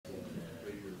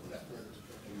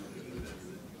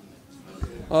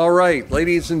All right,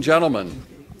 ladies and gentlemen,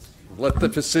 let the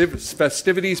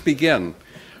festivities begin.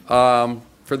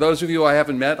 For those of you I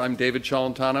haven't met, I'm David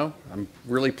Celentano. I'm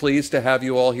really pleased to have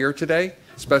you all here today,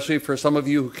 especially for some of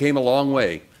you who came a long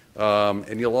way.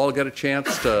 And you'll all get a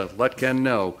chance to let Ken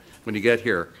know when you get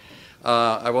here.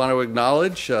 I want to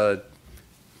acknowledge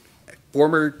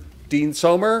former Dean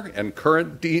Sommer and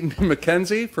current Dean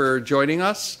McKenzie for joining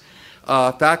us,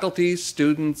 faculty,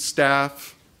 students,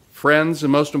 staff, friends,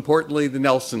 and most importantly, the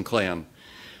Nelson clan.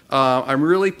 I'm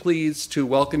really pleased to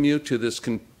welcome you to this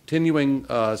continuing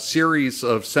series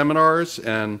of seminars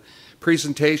and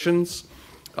presentations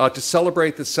to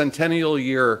celebrate the centennial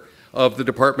year of the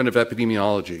Department of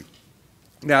Epidemiology.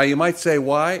 Now, you might say,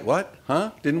 why? What?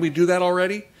 Huh? Didn't we do that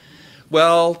already?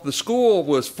 Well, the school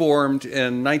was formed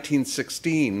in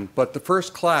 1916, but the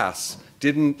first class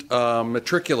didn't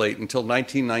matriculate until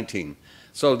 1919.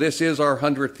 So this is our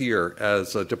 100th year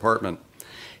as a department.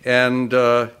 And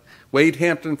Wade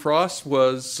Hampton Frost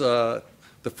was the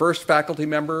first faculty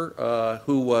member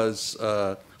who was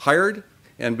hired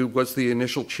and who was the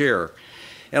initial chair.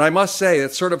 And I must say,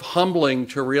 it's sort of humbling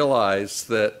to realize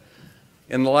that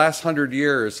in the last 100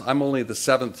 years, I'm only the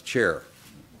 7th chair.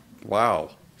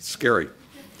 Wow, scary.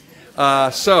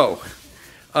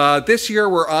 This year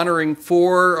we're honoring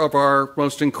 4 of our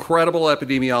most incredible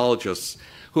epidemiologists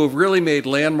who have really made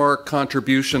landmark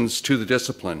contributions to the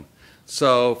discipline.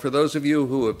 So for those of you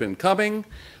who have been coming,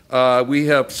 we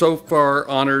have so far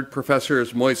honored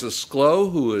Professors Moises Sklo,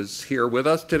 who is here with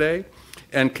us today,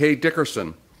 and Kay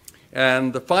Dickerson.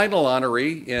 And the final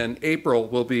honoree in April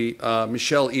will be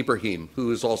Michelle Ibrahim, who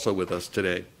is also with us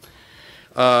today.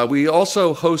 We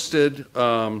also hosted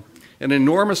an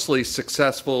enormously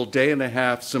successful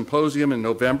day-and-a-half symposium in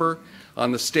November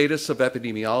on the status of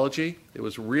epidemiology. It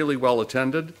was really well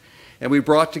attended. And we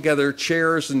brought together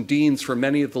chairs and deans from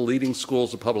many of the leading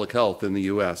schools of public health in the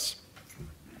U.S.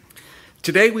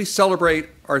 Today we celebrate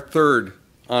our 3rd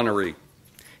honoree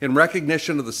in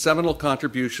recognition of the seminal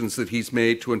contributions that he's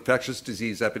made to infectious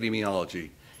disease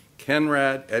epidemiology,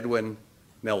 Kenrad Edwin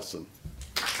Nelson.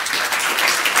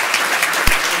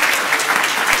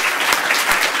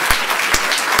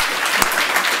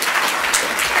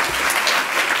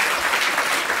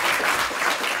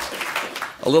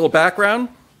 A little background.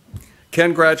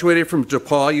 Ken graduated from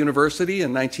DePauw University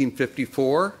in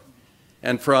 1954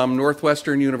 and from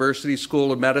Northwestern University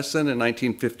School of Medicine in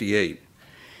 1958.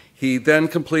 He then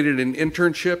completed an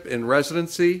internship in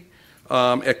residency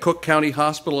at Cook County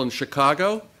Hospital in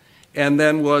Chicago and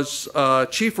then was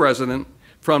chief resident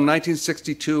from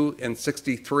 1962 and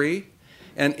 63.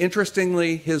 And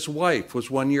interestingly, his wife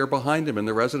was 1 year behind him in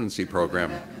the residency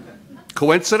program.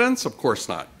 Coincidence? Of course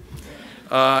not.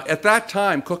 At that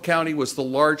time, Cook County was the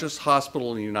largest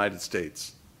hospital in the United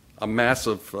States, a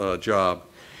massive job.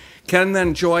 Ken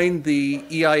then joined the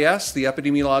EIS, the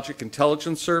Epidemiologic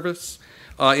Intelligence Service,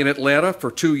 in Atlanta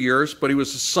for 2 years, but he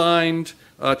was assigned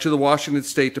to the Washington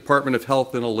State Department of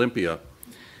Health in Olympia.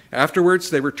 Afterwards,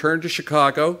 they returned to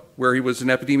Chicago, where he was an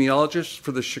epidemiologist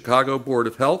for the Chicago Board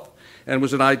of Health and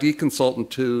was an ID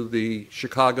consultant to the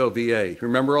Chicago VA.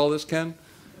 Remember all this, Ken?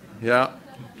 Yeah.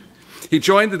 He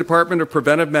joined the Department of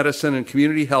Preventive Medicine and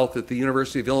Community Health at the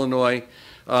University of Illinois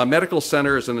Medical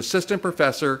Center as an assistant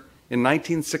professor in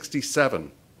 1967.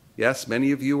 Yes,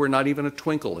 many of you were not even a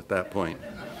twinkle at that point.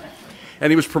 And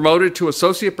he was promoted to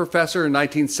associate professor in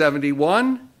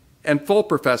 1971 and full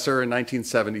professor in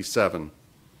 1977.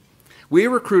 We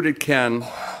recruited Ken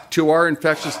to our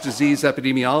infectious disease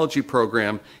epidemiology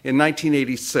program in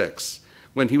 1986.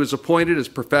 When he was appointed as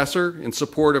professor in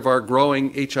support of our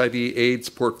growing HIV/AIDS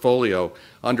portfolio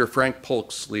under Frank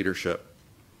Polk's leadership.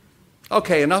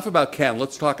 Okay, enough about Ken.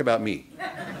 Let's talk about me.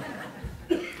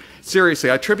 Seriously,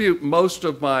 I attribute most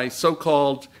of my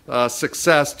so-called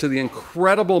success to the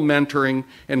incredible mentoring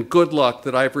and good luck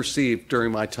that I've received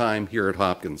during my time here at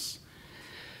Hopkins.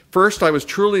 First, I was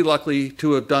truly lucky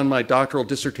to have done my doctoral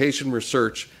dissertation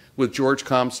research with George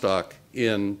Comstock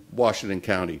in Washington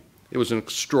County. It was an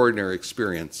extraordinary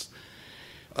experience.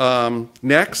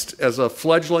 Next, as a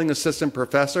fledgling assistant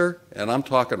professor, and I'm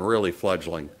talking really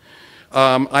fledgling,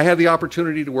 I had the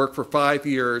opportunity to work for 5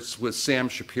 years with Sam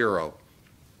Shapiro.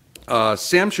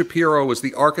 Sam Shapiro was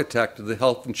the architect of the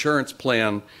health insurance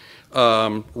plan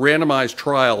randomized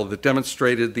trial that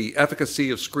demonstrated the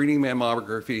efficacy of screening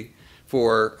mammography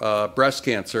for breast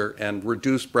cancer and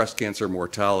reduced breast cancer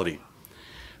mortality.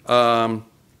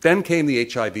 Then came the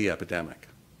HIV epidemic,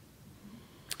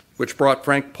 which brought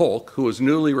Frank Polk, who was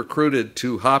newly recruited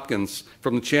to Hopkins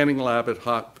from the Channing Lab at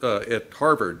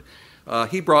Harvard.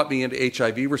 He brought me into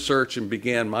HIV research and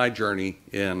began my journey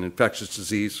in infectious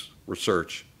disease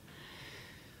research.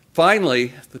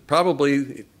 Finally,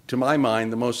 probably to my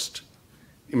mind, the most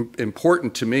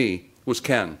important to me was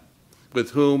Ken,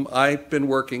 with whom I've been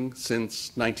working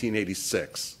since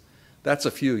 1986. That's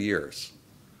a few years.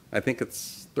 I think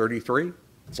it's 33.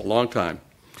 It's a long time.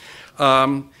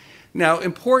 Now,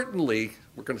 importantly,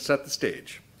 we're going to set the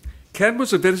stage. Ken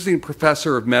was a visiting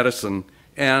professor of medicine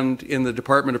and in the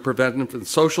Department of Preventive and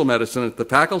Social Medicine at the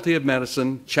Faculty of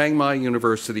Medicine, Chiang Mai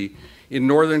University in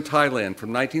northern Thailand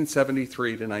from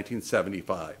 1973 to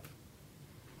 1975.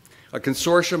 A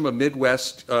consortium of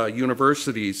Midwest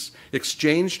universities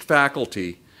exchanged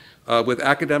faculty with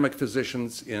academic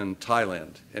physicians in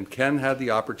Thailand, and Ken had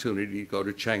the opportunity to go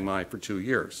to Chiang Mai for 2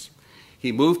 years.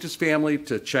 He moved his family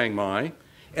to Chiang Mai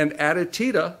and added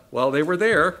Tita while they were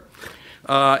there,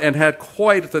 and had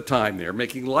quite the time there,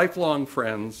 making lifelong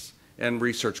friends and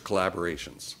research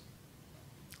collaborations.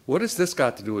 What has this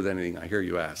got to do with anything, I hear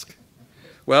you ask?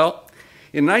 Well,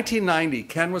 in 1990,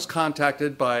 Ken was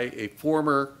contacted by a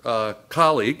former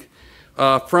colleague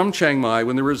from Chiang Mai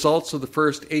when the results of the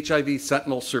first HIV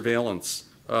Sentinel surveillance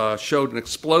showed an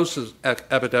explosive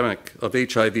epidemic of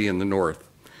HIV in the north.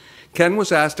 Ken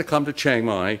was asked to come to Chiang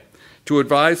Mai to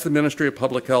advise the Ministry of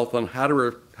Public Health on how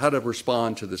to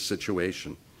respond to this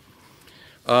situation.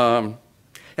 And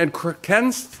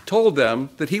Ken told them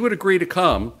that he would agree to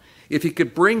come if he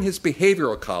could bring his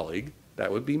behavioral colleague,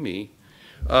 that would be me,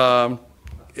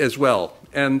 as well.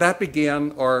 And that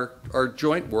began our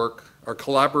joint work, our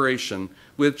collaboration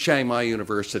with Chiang Mai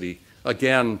University,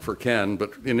 again for Ken,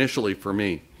 but initially for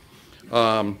me.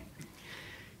 And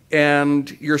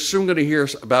you're soon going to hear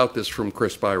about this from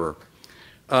Chris Byrer.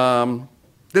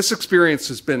 This experience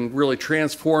has been really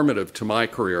transformative to my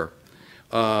career,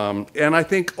 and I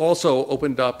think also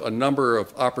opened up a number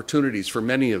of opportunities for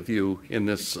many of you in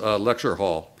this lecture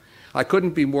hall. I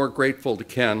couldn't be more grateful to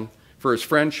Ken for his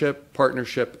friendship,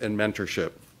 partnership, and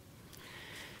mentorship.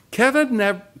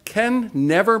 Ken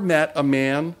never met a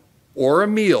man or a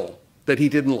meal that he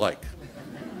didn't like.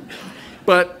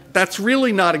 But that's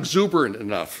really not exuberant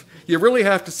enough. You really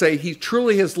have to say he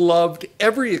truly has loved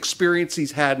every experience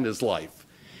he's had in his life.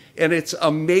 And it's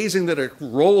amazing that it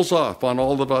rolls off on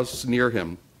all of us near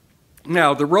him.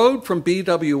 Now, the road from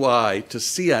BWI to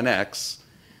CNX,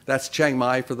 that's Chiang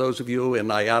Mai for those of you in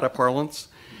IATA parlance,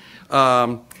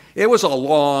 it was a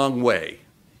long way.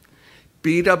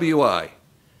 BWI,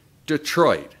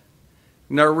 Detroit,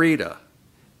 Narita,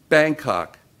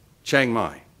 Bangkok, Chiang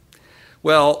Mai.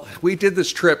 Well, we did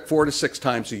this trip 4 to 6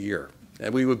 times a year,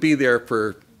 and we would be there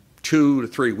for 2 to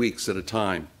 3 weeks at a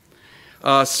time.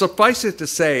 Suffice it to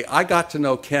say, I got to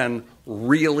know Ken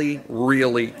really,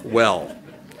 really well.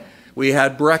 We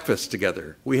had breakfast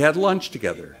together. We had lunch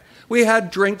together. We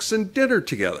had drinks and dinner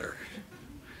together.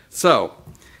 So,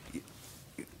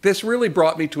 this really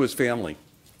brought me to his family,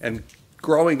 and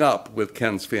growing up with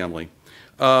Ken's family.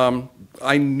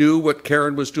 I knew what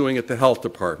Karen was doing at the health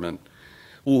department,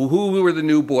 who were the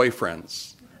new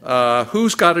boyfriends,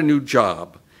 who's got a new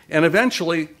job, and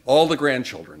eventually all the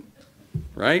grandchildren,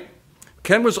 right?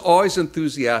 Ken was always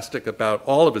enthusiastic about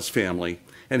all of his family,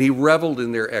 and he reveled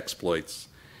in their exploits.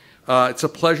 It's a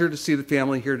pleasure to see the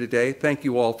family here today. Thank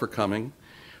you all for coming.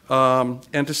 And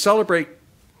to celebrate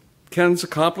Ken's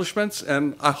accomplishments,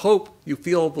 and I hope you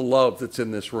feel the love that's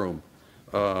in this room.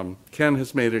 Ken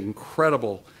has made an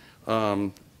incredible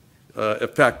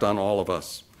effect on all of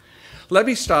us. Let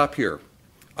me stop here.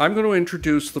 I'm going to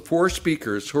introduce the 4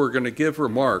 speakers who are going to give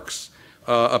remarks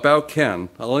about Ken.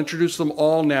 I'll introduce them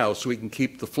all now so we can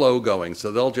keep the flow going,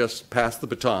 so they'll just pass the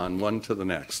baton one to the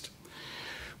next.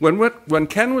 When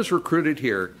Ken was recruited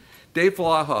here, Dave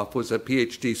Vlahoff was a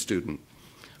PhD student.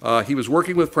 He was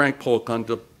working with Frank Polk on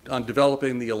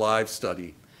developing the ALIVE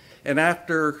study. And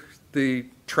after the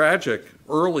tragic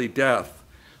early death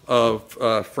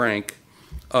of Frank,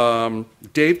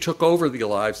 Dave took over the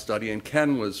ALIVE study, and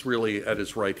Ken was really at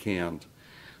his right hand.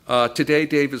 Today,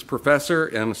 Dave is professor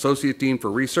and associate dean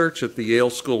for research at the Yale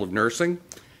School of Nursing,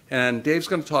 and Dave's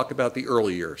going to talk about the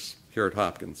early years here at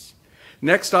Hopkins.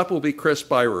 Next up will be Chris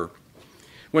Byrer.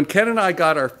 When Ken and I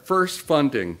got our first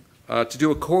funding to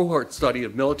do a cohort study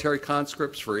of military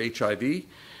conscripts for HIV,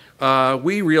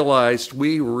 we realized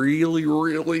we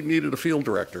really needed a field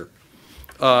director.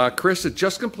 Chris had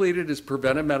just completed his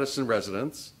preventive medicine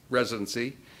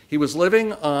residency. He was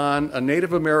living on a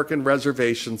Native American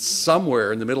reservation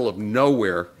somewhere in the middle of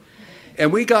nowhere.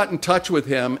 And we got in touch with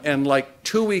him, and like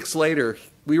 2 weeks later,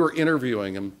 we were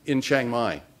interviewing him in Chiang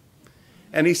Mai.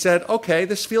 And he said, okay,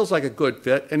 this feels like a good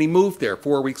fit, and he moved there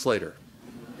 4 weeks later.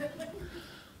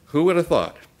 Who would have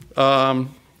thought?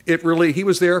 He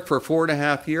was there for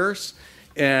 4.5 years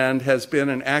and has been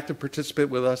an active participant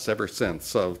with us ever since.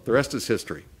 So the rest is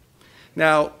history.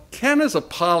 Now, Ken is a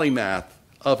polymath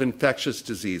of infectious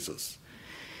diseases.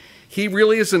 He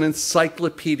really is an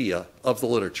encyclopedia of the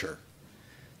literature.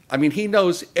 I mean, he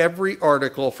knows every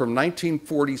article from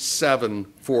 1947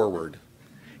 forward.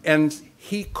 And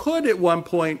he could, at one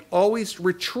point, always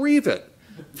retrieve it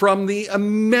from the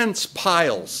immense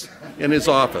piles in his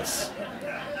office.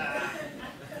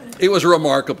 It was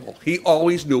remarkable. He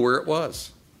always knew where it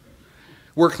was.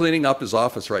 We're cleaning up his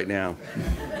office right now.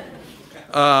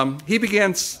 He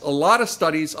began a lot of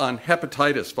studies on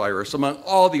hepatitis virus, among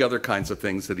all the other kinds of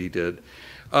things that he did.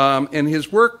 And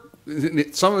his work,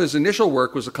 some of his initial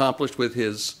work was accomplished with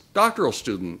his doctoral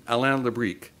student, Alain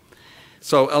Lebrique.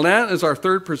 So Alain is our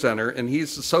third presenter, and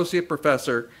he's Associate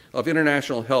Professor of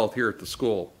International Health here at the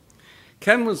school.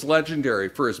 Ken was legendary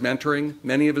for his mentoring.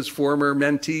 Many of his former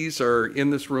mentees are in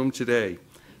this room today.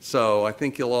 So I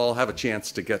think you'll all have a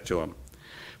chance to get to him.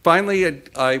 Finally,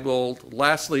 I will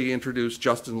lastly introduce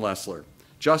Justin Lessler.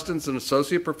 Justin's an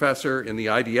associate professor in the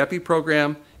ID-EPI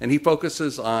program, and he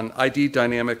focuses on ID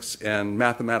dynamics and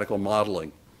mathematical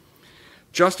modeling.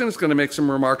 Justin is going to make some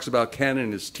remarks about Ken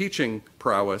and his teaching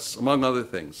prowess, among other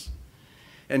things.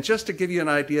 And just to give you an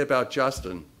idea about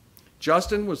Justin,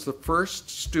 Justin was the first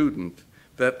student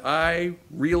that I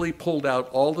really pulled out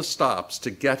all the stops to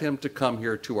get him to come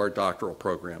here to our doctoral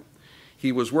program.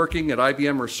 He was working at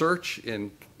IBM Research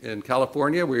in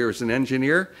California, where he was an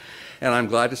engineer, and I'm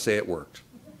glad to say it worked.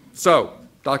 So,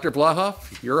 Dr.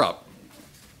 Vlahoff, you're up.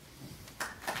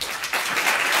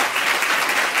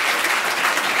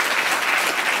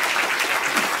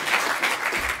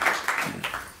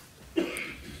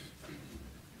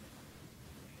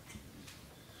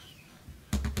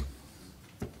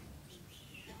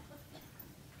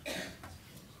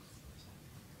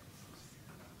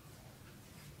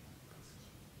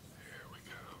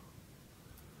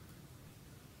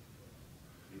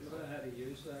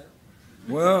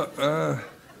 Well,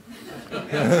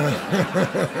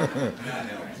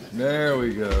 there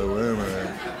we go. Wait a minute.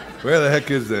 Where the heck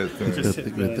is that thing?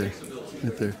 Right there.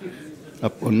 Right there.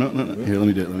 Up. Oh, no. Here, let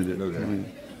me do it.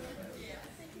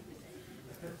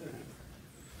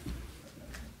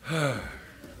 Okay.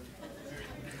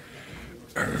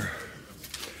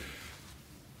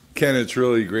 Ken, it's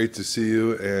really great to see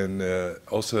you, and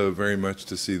also very much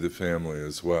to see the family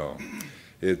as well.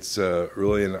 It's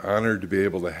really an honor to be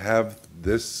able to have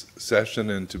this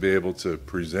session and to be able to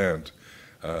present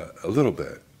a little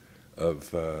bit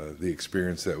of the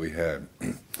experience that we had.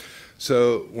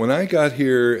 So when I got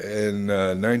here in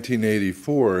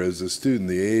 1984 as a student,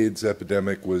 the AIDS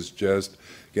epidemic was just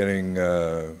getting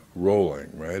rolling,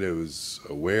 right? It was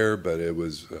aware, but it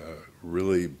was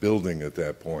really building at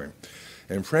that point.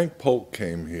 And Frank Polk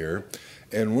came here,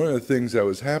 and one of the things that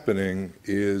was happening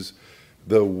is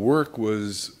the work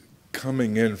was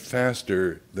coming in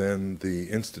faster than the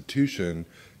institution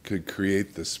could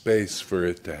create the space for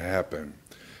it to happen.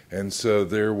 And so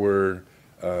there were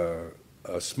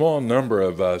a small number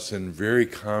of us in very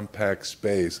compact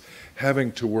space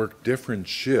having to work different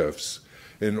shifts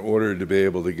in order to be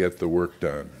able to get the work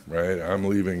done, right? I'm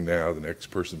leaving now, the next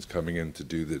person's coming in to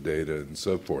do the data and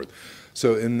so forth.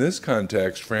 So in this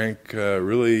context, Frank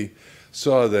really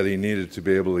saw that he needed to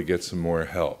be able to get some more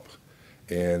help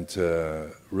and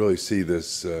to really see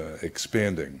this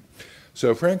expanding.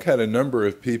 So Frank had a number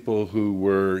of people who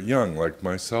were young, like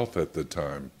myself at the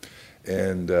time,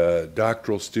 and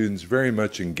doctoral students very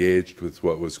much engaged with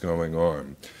what was going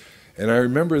on. And I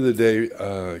remember the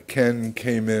day Ken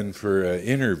came in for an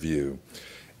interview,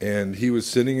 and he was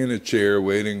sitting in a chair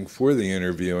waiting for the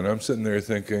interview, and I'm sitting there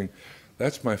thinking,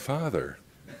 that's my father,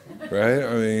 right?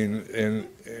 I mean, and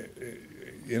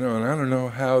you know, and I don't know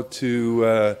how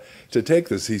to take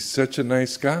this. He's such a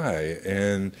nice guy,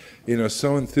 and you know,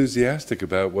 so enthusiastic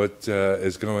about what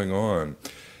is going on.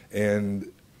 And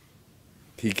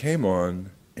he came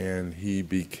on, and he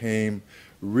became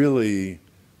really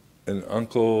an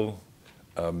uncle,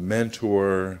 a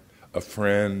mentor, a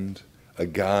friend, a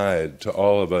guide to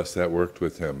all of us that worked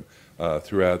with him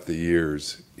throughout the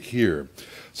years here.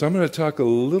 So I'm going to talk a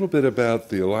little bit about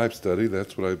the ALIVE study.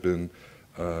 That's what I've been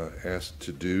asked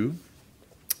to do,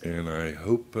 and I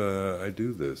hope I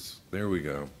do this. There we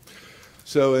go.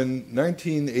 So in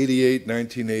 1988,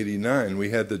 1989, we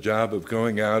had the job of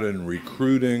going out and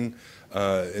recruiting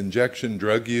injection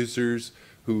drug users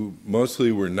who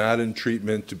mostly were not in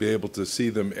treatment to be able to see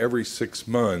them every 6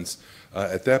 months,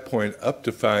 at that point up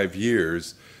to 5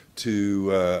 years,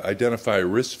 to identify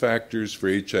risk factors for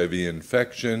HIV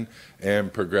infection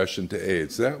and progression to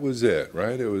AIDS. That was it,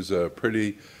 right? It was a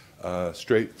pretty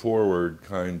straightforward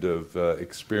kind of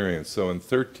experience. So in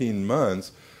 13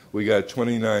 months, We got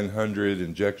 2,900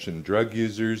 injection drug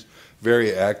users,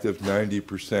 very active,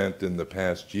 90% in the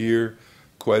past year,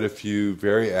 quite a few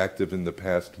very active in the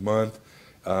past month,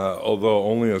 although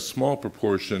only a small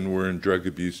proportion were in drug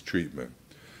abuse treatment.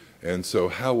 And so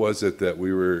how was it that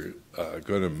we were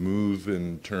going to move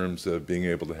in terms of being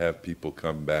able to have people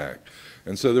come back?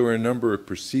 And so there were a number of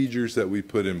procedures that we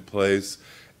put in place,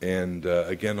 and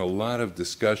again, a lot of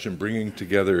discussion, bringing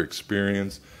together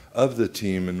experience of the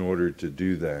team in order to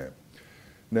do that.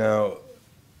 Now,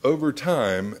 over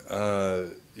time,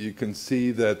 you can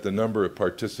see that the number of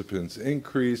participants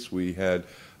increased. We had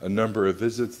a number of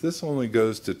visits. This only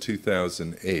goes to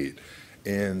 2008.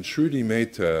 And Shruti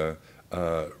Mehta,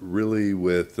 really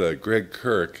with Greg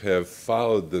Kirk, have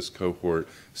followed this cohort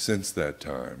since that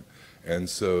time. And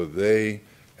so they,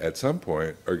 at some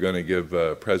point, are going to give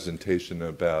a presentation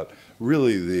about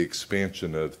really the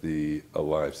expansion of the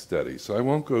ALIVE study. So I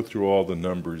won't go through all the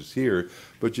numbers here,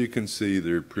 but you can see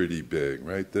they're pretty big,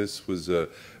 right? This was a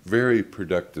very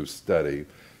productive study,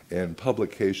 and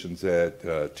publications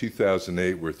at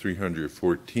 2008 were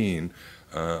 314.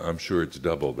 I'm sure it's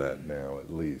double that now,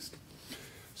 at least.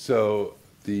 So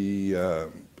the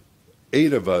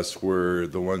 8 of us were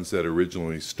the ones that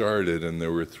originally started, and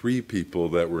there were 3 people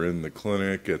that were in the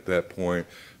clinic at that point,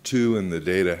 2 in the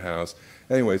data house.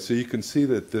 Anyway, so you can see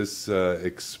that this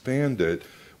expanded,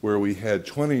 where we had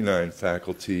 29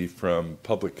 faculty from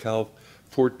public health,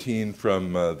 14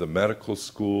 from the medical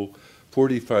school,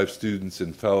 45 students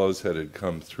and fellows had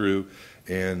come through.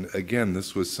 And again,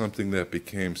 this was something that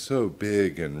became so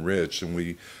big and rich, and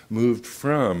we moved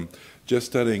from just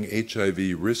studying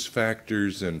HIV risk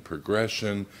factors and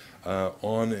progression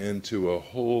on into a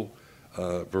whole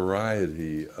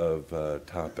variety of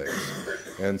topics.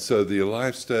 And so the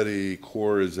ALIVE study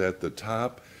core is at the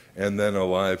top, and then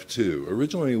ALIVE 2.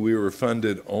 Originally, we were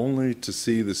funded only to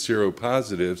see the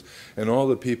seropositives, and all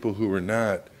the people who were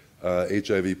not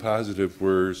HIV positive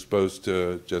were supposed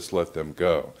to just let them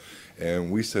go.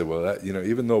 And we said, well, that,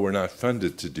 even though we're not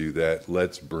funded to do that,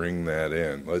 let's bring that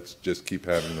in. Let's just keep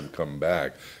having them come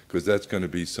back, because that's going to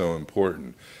be so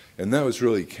important. And that was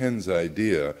really Ken's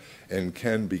idea, and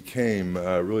Ken became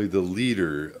really the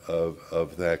leader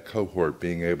of that cohort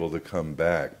being able to come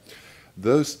back.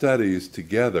 Those studies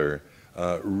together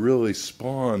really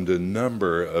spawned a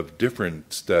number of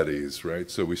different studies, right?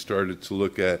 So we started to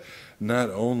look at not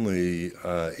only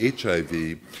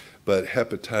HIV, but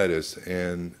hepatitis.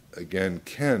 And again,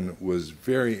 Ken was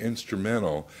very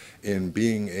instrumental in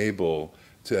being able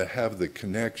to have the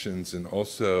connections and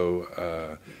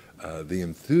also the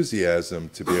enthusiasm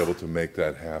to be able to make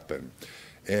that happen.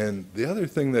 And the other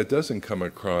thing that doesn't come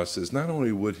across is not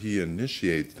only would he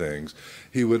initiate things,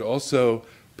 he would also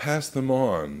pass them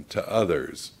on to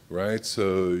others, right?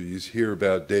 So you hear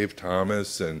about Dave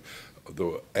Thomas and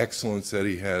the excellence that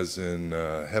he has in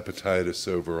hepatitis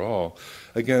overall.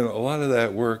 Again, a lot of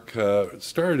that work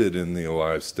started in the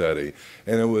ALIVE study,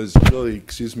 and it was really,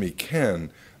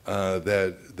 Ken,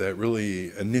 that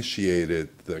really initiated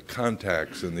the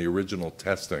contacts and the original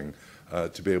testing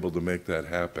to be able to make that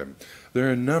happen. There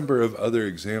are a number of other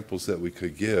examples that we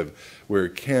could give where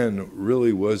Ken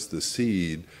really was the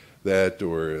seed that,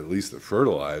 or at least the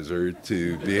fertilizer,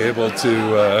 to be able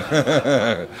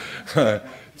to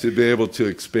to be able to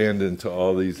expand into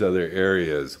all these other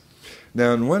areas.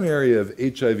 Now, in one area of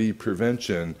HIV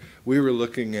prevention, we were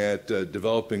looking at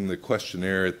developing the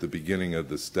questionnaire at the beginning of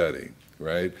the study,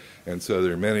 right? And so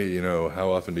there are many,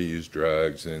 how often do you use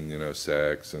drugs and,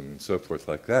 sex and so forth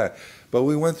like that. But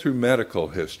we went through medical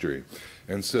history.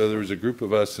 And so there was a group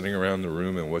of us sitting around the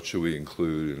room, and what should we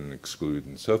include and exclude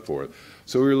and so forth.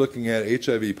 So we were looking at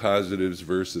HIV positives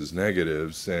versus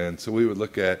negatives, and so we would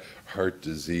look at heart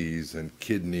disease and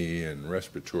kidney and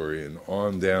respiratory and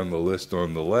on down the list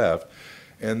on the left.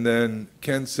 And then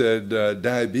Ken said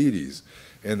diabetes.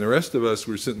 And the rest of us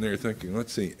were sitting there thinking,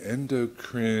 let's see,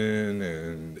 endocrine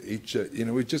and HIV,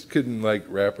 we just couldn't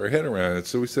wrap our head around it.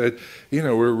 So we said,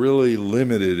 we're really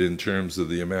limited in terms of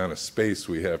the amount of space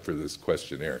we have for this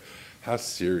questionnaire. How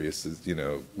serious is,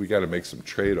 we got to make some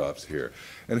trade-offs here.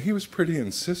 And he was pretty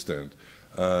insistent,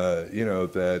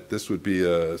 that this would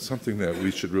be something that we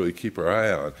should really keep our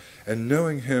eye on. And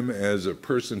knowing him as a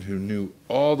person who knew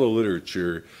all the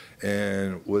literature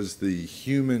and was the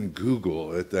human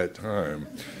Google at that time,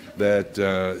 that,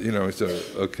 he said,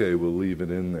 okay, we'll leave it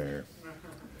in there.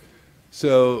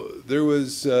 So there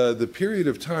was the period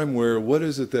of time where what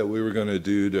is it that we were going to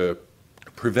do to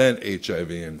prevent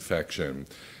HIV infection?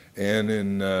 And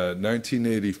in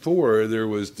 1984, there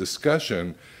was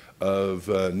discussion of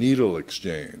needle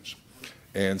exchange.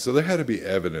 And so there had to be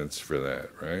evidence for that,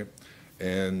 right?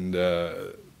 And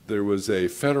there was a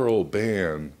federal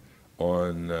ban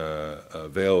on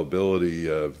availability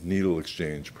of needle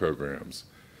exchange programs.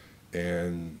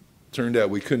 And turned out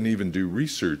we couldn't even do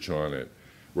research on it,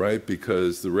 right?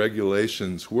 Because the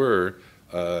regulations were,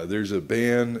 there's a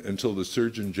ban until the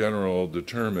Surgeon General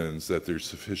determines that there's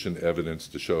sufficient evidence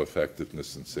to show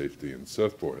effectiveness and safety and so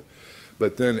forth.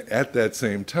 But then at that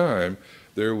same time,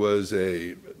 there was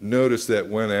a notice that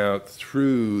went out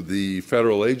through the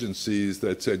federal agencies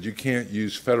that said you can't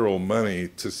use federal money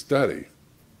to study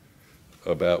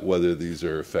about whether these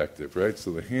are effective, right?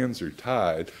 So the hands are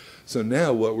tied. So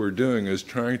now what we're doing is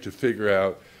trying to figure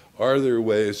out, are there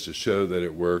ways to show that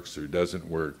it works or doesn't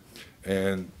work?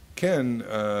 And Ken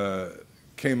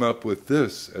came up with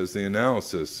this as the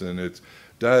analysis, and it's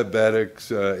diabetics,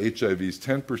 HIV's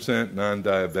 10%,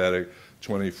 non-diabetic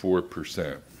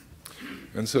 24%.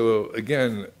 And so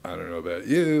again, I don't know about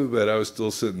you, but I was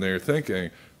still sitting there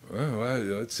thinking, oh,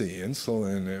 let's see,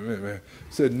 insulin.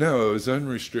 Said no, it was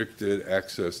unrestricted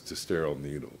access to sterile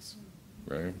needles,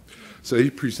 right? So he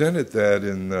presented that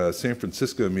in the San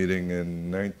Francisco meeting in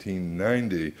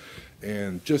 1990,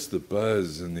 and just the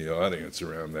buzz in the audience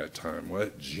around that time.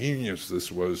 What genius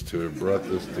this was to have brought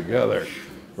this together,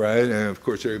 right? And of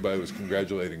course, everybody was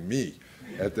congratulating me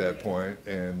at that point,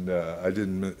 and I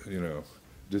didn't,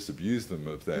 disabuse them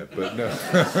of that, but no.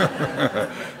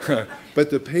 But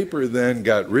the paper then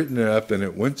got written up and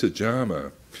it went to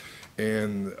JAMA.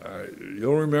 And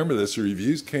you'll remember this, the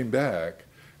reviews came back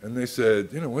and they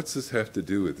said, what's this have to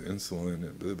do with insulin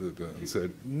and blah, blah, blah. And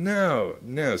said, no.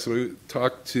 So we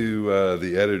talked to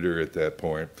the editor at that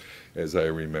point, as I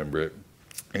remember it.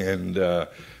 And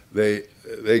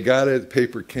they got it, the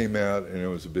paper came out, and it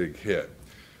was a big hit.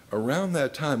 Around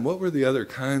that time, what were the other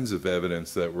kinds of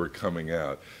evidence that were coming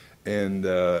out? And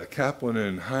Kaplan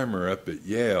and Heimer up at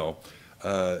Yale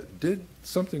did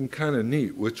something kind of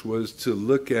neat, which was to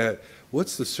look at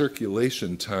what's the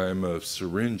circulation time of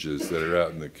syringes that are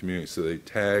out in the community. So they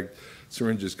tagged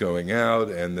syringes going out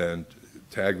and then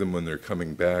tag them when they're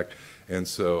coming back. And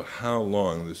so how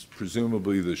long?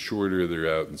 Presumably the shorter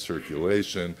they're out in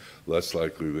circulation, less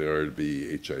likely they are to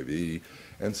be HIV.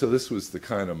 And so this was the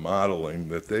kind of modeling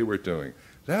that they were doing.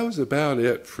 That was about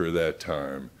it for that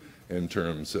time in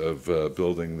terms of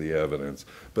building the evidence.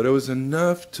 But it was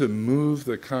enough to move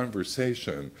the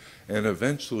conversation, and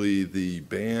eventually the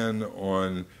ban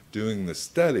on doing the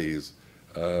studies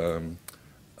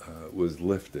was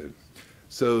lifted.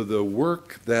 So the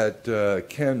work that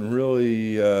Ken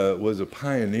really was a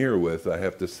pioneer with, I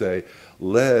have to say,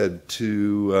 led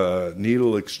to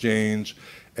needle exchange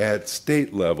at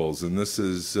state levels, and this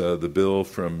is the bill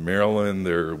from Maryland,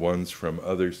 there are ones from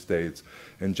other states,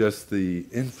 and just the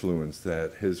influence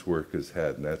that his work has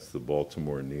had, and that's the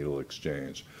Baltimore Needle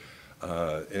Exchange.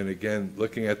 And again,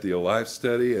 looking at the ALIVE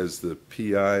study as the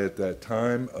PI at that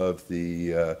time of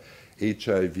the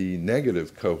HIV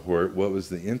negative cohort, what was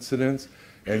the incidence?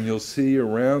 And you'll see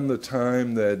around the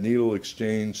time that needle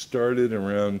exchange started,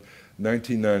 around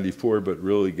 1994, but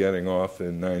really getting off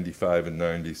in 95 and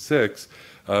 96,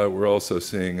 we're also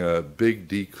seeing a big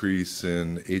decrease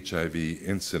in HIV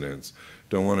incidence.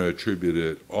 Don't want to attribute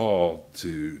it all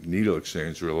to needle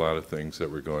exchange. There were a lot of things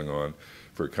that were going on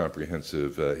for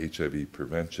comprehensive HIV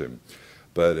prevention.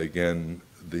 But again,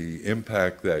 the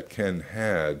impact that Ken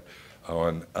had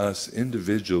on us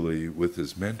individually with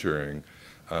his mentoring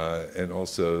and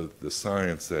also the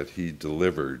science that he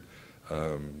delivered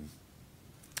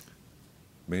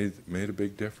made a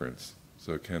big difference.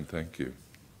 So Ken, thank you.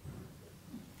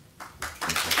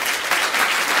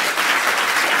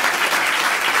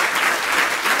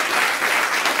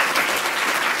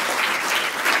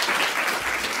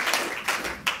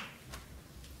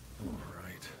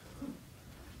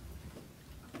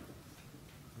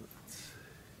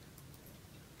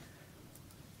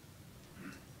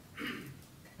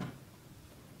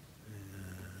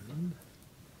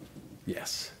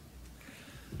 Yes.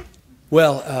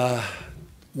 Well,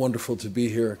 wonderful to be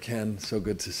here, Ken. So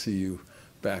good to see you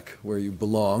back where you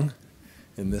belong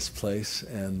in this place,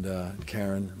 and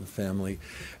Karen and the family.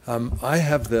 I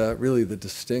have really the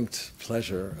distinct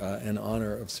pleasure and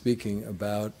honor of speaking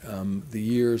about the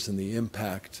years and the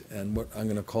impact and what I'm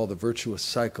going to call the virtuous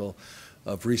cycle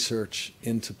of research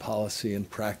into policy and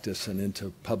practice and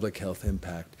into public health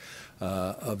impact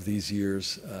of these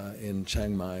years in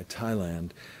Chiang Mai, Thailand,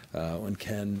 when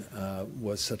Ken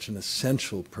was such an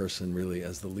essential person really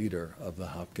as the leader of the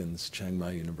Hopkins Chiang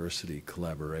Mai University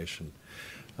collaboration.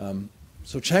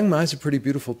 So Chiang Mai is a pretty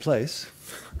beautiful place.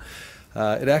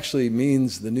 It actually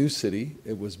means the new city.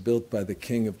 It was built by the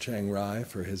king of Chiang Rai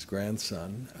for his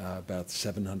grandson about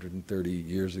 730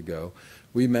 years ago.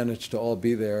 We managed to all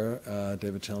be there,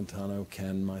 David Celentano,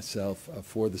 Ken, myself,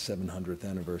 for the 700th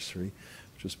anniversary,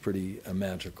 which was pretty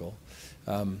magical.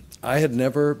 I had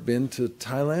never been to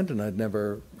Thailand, and I'd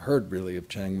never heard really of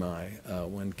Chiang Mai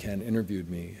when Ken interviewed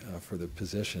me for the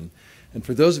position. And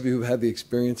for those of you who had the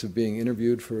experience of being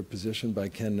interviewed for a position by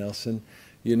Ken Nelson,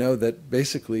 you know that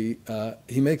basically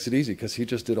he makes it easy because he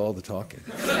just did all the talking.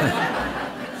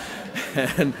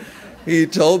 And he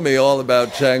told me all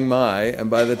about Chiang Mai, and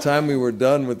by the time we were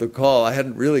done with the call, I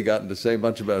hadn't really gotten to say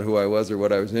much about who I was or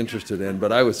what I was interested in,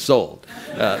 but I was sold.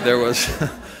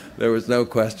 There was no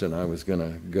question I was going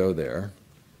to go there.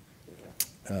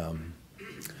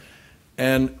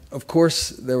 And of course,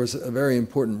 there was a very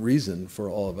important reason for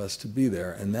all of us to be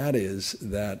there, and that is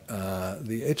that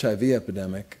the HIV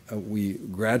epidemic, we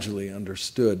gradually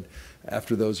understood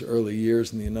after those early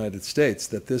years in the United States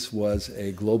that this was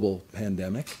a global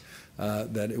pandemic,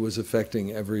 that it was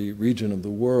affecting every region of the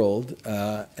world,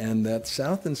 and that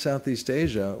South and Southeast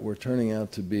Asia were turning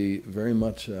out to be very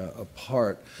much a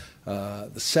part,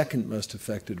 the second most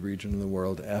affected region in the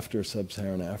world after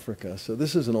sub-Saharan Africa. So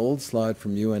this is an old slide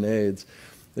from UNAIDS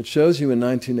that shows you in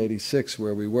 1986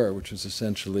 where we were, which was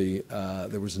essentially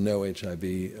there was no HIV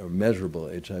or measurable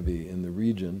HIV in the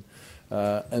region.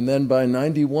 And then by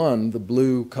 91, the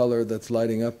blue color that's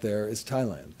lighting up there is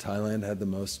Thailand. Thailand had the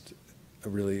most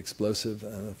really explosive,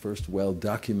 first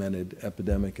well-documented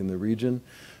epidemic in the region.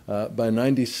 By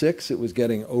 96, it was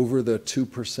getting over the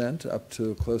 2%, up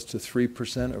to close to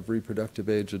 3% of reproductive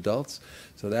age adults.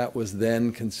 So that was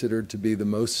then considered to be the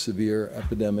most severe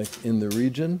epidemic in the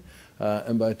region.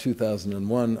 And by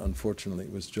 2001, unfortunately,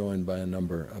 it was joined by a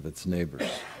number of its neighbors.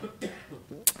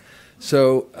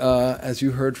 So, as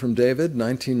you heard from David,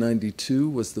 1992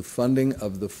 was the funding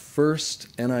of the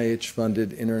first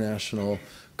NIH-funded international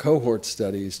cohort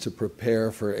studies to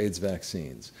prepare for AIDS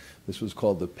vaccines. This was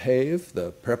called the PAVE,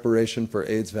 the Preparation for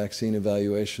AIDS Vaccine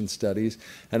Evaluation Studies.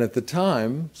 And at the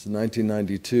time, so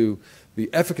 1992,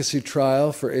 the efficacy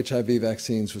trial for HIV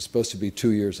vaccines was supposed to be 2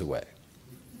 years away.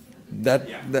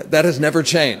 That has never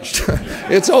changed.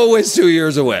 It's always 2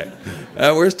 years away.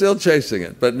 We're still chasing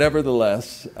it. But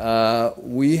nevertheless,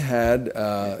 we had,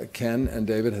 Ken and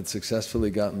David had successfully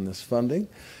gotten this funding.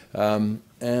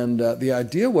 And the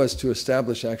idea was to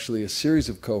establish actually a series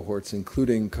of cohorts,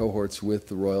 including cohorts with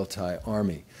the Royal Thai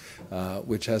Army,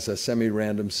 which has a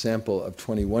semi-random sample of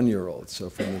 21-year-olds. So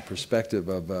from the perspective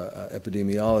of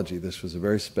epidemiology, this was a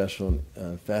very special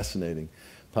and fascinating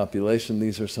population.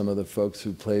 These are some of the folks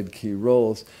who played key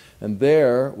roles. And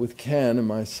there, with Ken and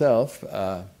myself,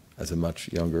 as a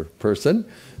much younger person,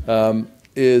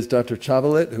 is Dr.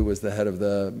 Chavalit, who was the head of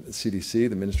the CDC,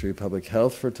 the Ministry of Public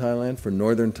Health for Thailand, for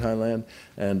northern Thailand,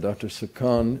 and Dr.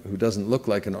 Sakon, who doesn't look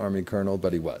like an Army colonel,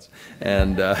 but he was.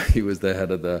 And he was the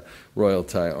head of the Royal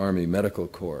Thai Army Medical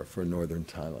Corps for northern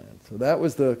Thailand. So that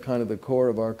was the kind of the core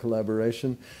of our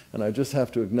collaboration. And I just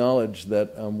have to acknowledge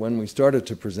that when we started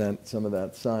to present some of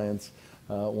that science,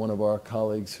 one of our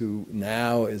colleagues who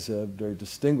now is a very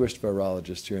distinguished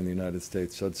virologist here in the United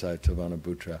States, Sodsai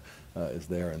Tavanabutra, is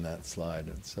there in that slide.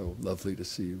 And so lovely to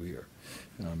see you here.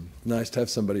 Nice to have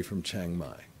somebody from Chiang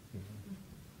Mai.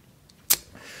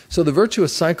 So the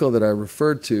virtuous cycle that I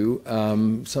referred to,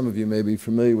 some of you may be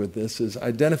familiar with this, is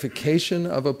identification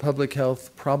of a public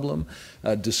health problem,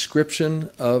 description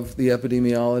of the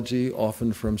epidemiology,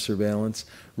 often from surveillance,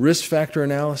 risk factor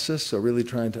analysis, so really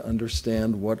trying to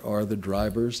understand what are the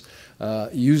drivers,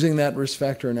 using that risk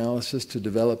factor analysis to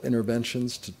develop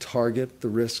interventions to target the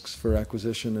risks for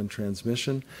acquisition and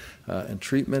transmission and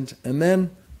treatment, and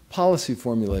then policy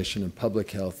formulation and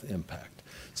public health impact.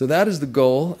 So that is the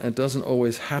goal, and it doesn't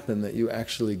always happen that you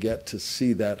actually get to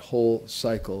see that whole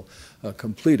cycle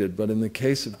completed. But in the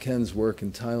case of Ken's work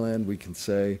in Thailand, we can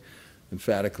say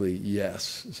emphatically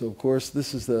yes. So of course,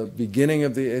 this is the beginning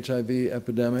of the HIV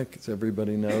epidemic, as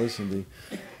everybody knows, and the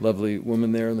lovely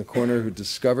woman there in the corner who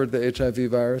discovered the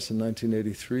HIV virus in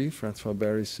 1983, Francois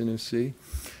Barry Sinusi.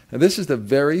 And this is the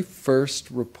very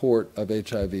first report of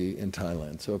HIV in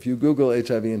Thailand. So if you Google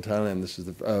HIV in Thailand, this is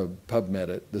the PubMed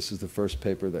it. This is the first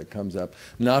paper that comes up.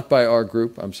 Not by our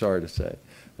group, I'm sorry to say,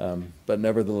 but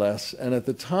nevertheless. And at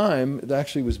the time, it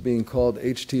actually was being called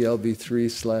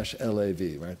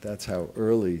HTLV3/LAV, right? That's how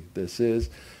early this is.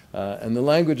 And the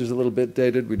language is a little bit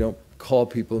dated. We don't call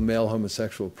people male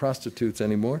homosexual prostitutes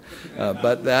anymore.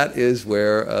 But that is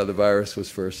where the virus was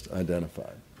first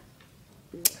identified.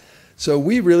 So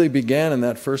we really began in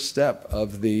that first step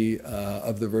of the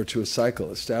virtuous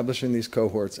cycle, establishing these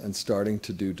cohorts and starting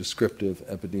to do descriptive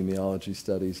epidemiology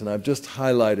studies. And I've just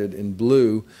highlighted in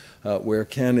blue where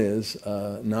Ken is,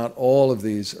 not all of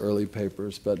these early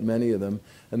papers, but many of them.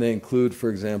 And they include,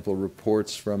 for example,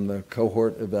 reports from the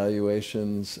cohort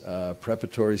evaluations,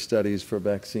 preparatory studies for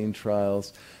vaccine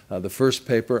trials, the first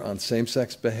paper on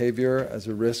same-sex behavior as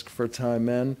a risk for Thai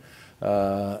men.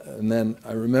 And then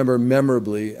I remember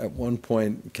memorably at one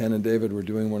point, Ken and David were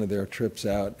doing one of their trips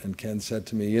out, and Ken said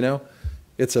to me, you know,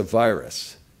 it's a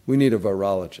virus. We need a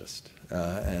virologist.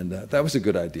 And that was a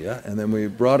good idea. And then we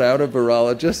brought out a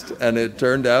virologist, and it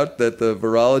turned out that the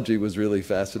virology was really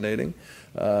fascinating.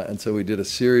 And so we did a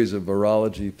series of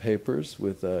virology papers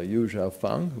with Yu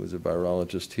Zhaofang, who was a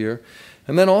virologist here.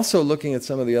 And then also looking at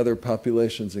some of the other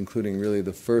populations, including really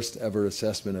the first ever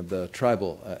assessment of the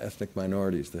tribal ethnic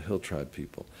minorities, the Hill tribe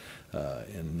people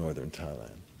in northern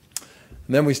Thailand.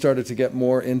 And then we started to get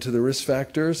more into the risk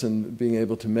factors and being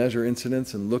able to measure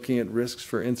incidence and looking at risks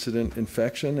for incident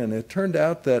infection. And it turned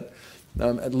out that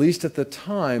at least at the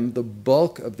time, the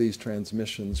bulk of these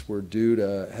transmissions were due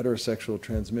to heterosexual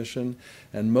transmission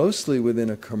and mostly within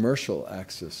a commercial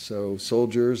axis. So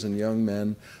soldiers and young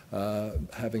men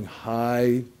having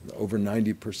high, over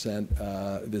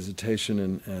 90%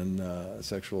 visitation and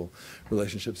sexual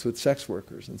relationships with sex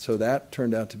workers. And so that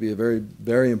turned out to be a very,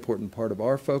 very important part of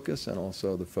our focus and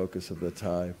also the focus of the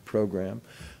Thai program.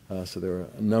 So there were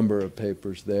a number of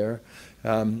papers there.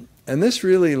 And this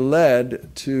really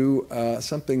led to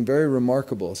something very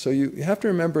remarkable. So you have to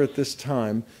remember at this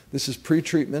time, this is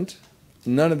pre-treatment.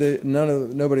 Nobody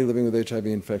living with HIV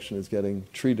infection is getting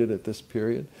treated at this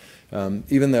period,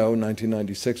 even though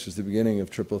 1996 was the beginning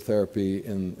of triple therapy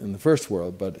in the first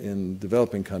world, but in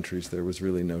developing countries there was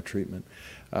really no treatment.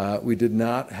 We did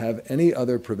not have any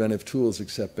other preventive tools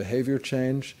except behavior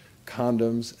change,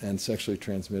 condoms, and sexually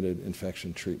transmitted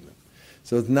infection treatment.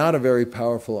 So it's not a very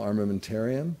powerful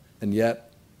armamentarium, and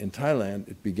yet in Thailand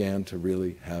it began to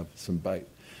really have some bite.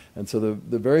 And so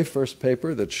the very first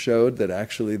paper that showed that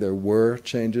actually there were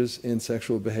changes in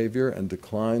sexual behavior and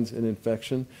declines in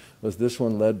infection was this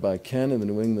one led by Ken in the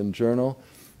New England Journal.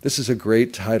 This is a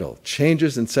great title,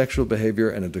 Changes in Sexual Behavior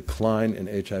and a Decline in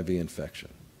HIV Infection.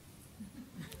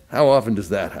 How often does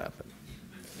that happen?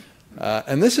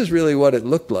 And this is really what it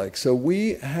looked like. So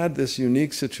we had this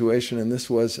unique situation, and this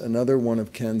was another one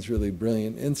of Ken's really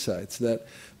brilliant insights, that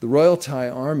the Royal Thai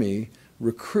Army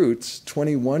recruits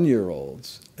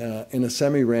 21-year-olds in a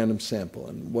semi-random sample.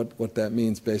 And what that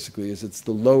means basically is it's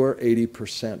the lower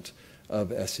 80%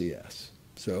 of SES.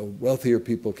 So wealthier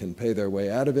people can pay their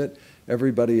way out of it.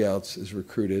 Everybody else is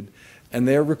recruited. And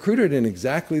they're recruited in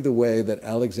exactly the way that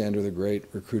Alexander the Great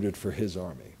recruited for his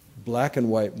army, black and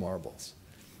white marbles,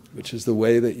 which is the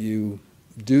way that you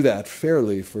do that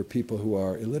fairly for people who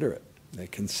are illiterate. They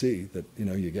can see that, you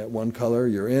know, you get one color,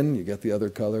 you're in, you get the other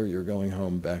color, you're going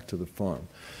home back to the farm.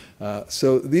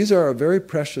 So these are a very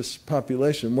precious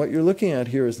population. What you're looking at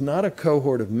here is not a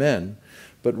cohort of men,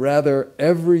 but rather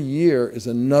every year is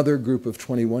another group of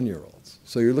 21-year-olds.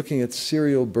 So you're looking at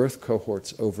serial birth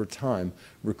cohorts over time,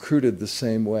 recruited the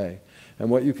same way. And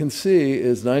what you can see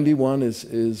is 91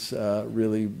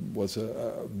 really was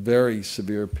a very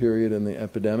severe period in the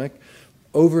epidemic.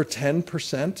 Over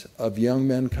 10% of young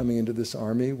men coming into this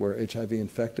army were HIV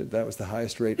infected. That was the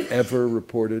highest rate ever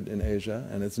reported in Asia,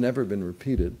 and it's never been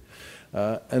repeated.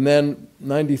 And then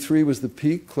 93 was the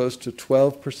peak, close to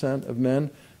 12% of men,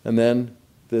 and then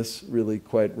this really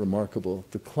quite remarkable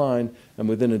decline, and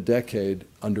within a decade,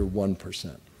 under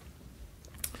 1%.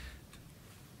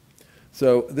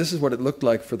 So this is what it looked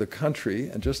like for the country,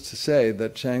 and just to say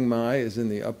that Chiang Mai is in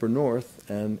the upper north,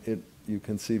 and you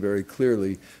can see very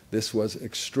clearly this was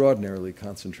extraordinarily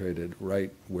concentrated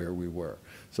right where we were.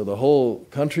 So the whole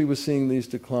country was seeing these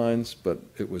declines, but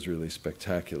it was really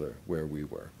spectacular where we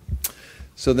were.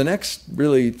 So the next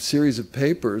really series of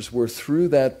papers were through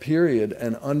that period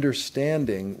and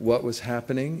understanding what was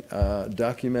happening,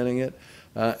 documenting it,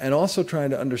 and also trying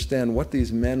to understand what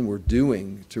these men were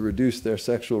doing to reduce their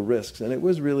sexual risks. And it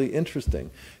was really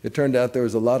interesting. It turned out there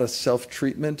was a lot of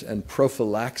self-treatment and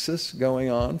prophylaxis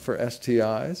going on for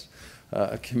STIs,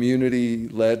 a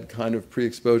community-led kind of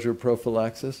pre-exposure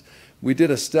prophylaxis. We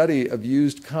did a study of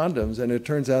used condoms, and it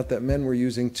turns out that men were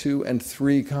using 2 and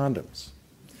 3 condoms.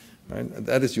 Right?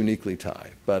 That is uniquely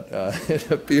Thai, but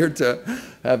it appeared to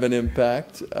have an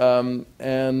impact. And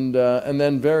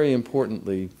then very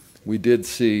importantly, we did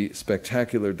see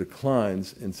spectacular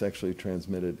declines in sexually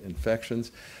transmitted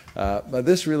infections. But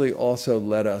this really also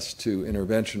led us to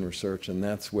intervention research, and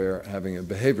that's where having a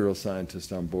behavioral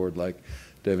scientist on board like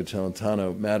David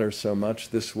Celentano matters so much.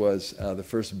 This was the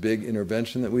first big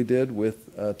intervention that we did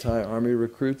with Thai Army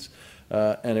recruits,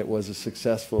 and it was a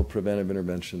successful preventive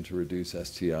intervention to reduce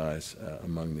STIs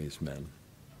among these men.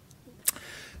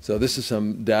 So this is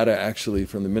some data actually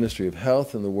from the Ministry of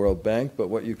Health and the World Bank, but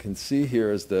what you can see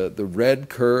here is the red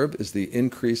curve is the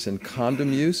increase in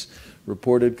condom use,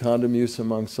 reported condom use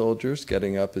among soldiers,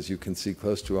 getting up, as you can see,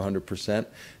 close to 100%.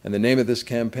 And the name of this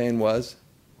campaign was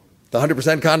the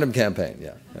 100% Condom Campaign,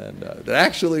 yeah. And it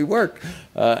actually worked.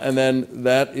 And then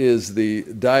that is the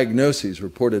diagnoses,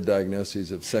 reported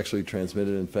diagnoses of sexually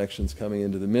transmitted infections coming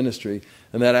into the ministry,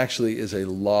 and that actually is a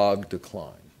log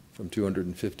decline, from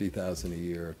 250,000 a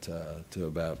year to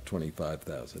about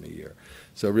 25,000 a year.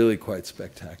 So really quite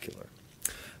spectacular.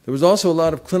 There was also a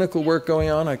lot of clinical work going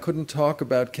on. I couldn't talk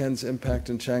about Ken's impact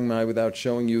in Chiang Mai without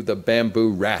showing you the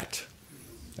bamboo rat.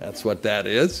 That's what that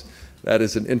is. That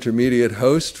is an intermediate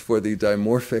host for the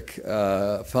dimorphic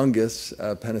fungus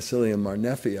Penicillium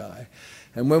marneffii.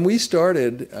 And when we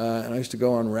started, and I used to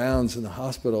go on rounds in the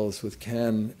hospitals with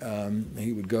Ken,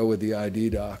 he would go with the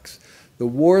ID docs. The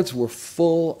wards were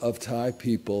full of Thai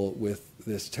people with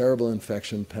this terrible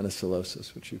infection,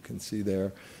 penicillosis, which you can see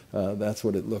there. That's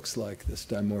what it looks like, this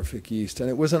dimorphic yeast. And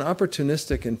it was an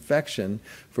opportunistic infection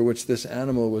for which this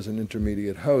animal was an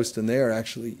intermediate host, and they are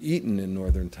actually eaten in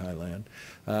northern Thailand.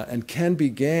 And Ken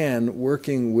began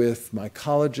working with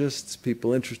mycologists,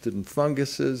 people interested in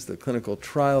funguses, the clinical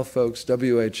trial folks,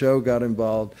 WHO got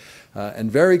involved,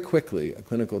 and very quickly a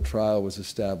clinical trial was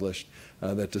established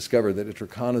that discovered that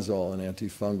itraconazole, an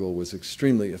antifungal, was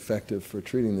extremely effective for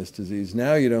treating this disease.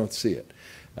 Now you don't see it.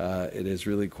 It is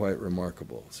really quite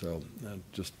remarkable. So I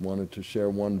just wanted to share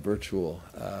one virtuous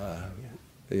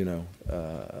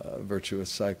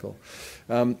cycle.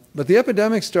 But the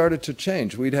epidemic started to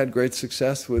change. We'd had great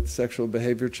success with sexual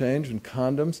behavior change and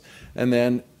condoms, and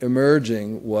then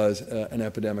emerging was an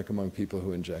epidemic among people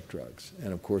who inject drugs.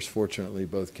 And of course, fortunately,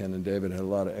 both Ken and David had a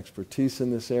lot of expertise in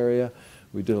this area.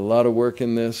 We did a lot of work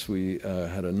in this. We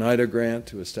had a NIDA grant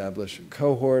to establish a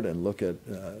cohort and look at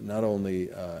not only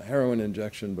heroin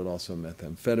injection, but also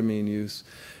methamphetamine use.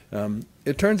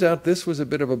 It turns out this was a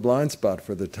bit of a blind spot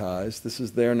for the Thais. This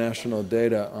is their national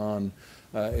data on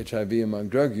HIV among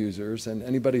drug users. And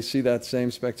anybody see that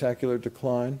same spectacular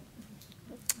decline?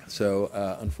 So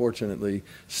unfortunately,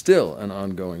 still an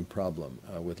ongoing problem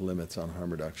with limits on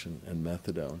harm reduction and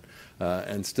methadone.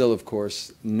 And still, of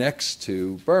course, next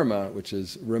to Burma, which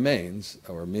remains,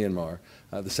 or Myanmar,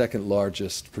 the second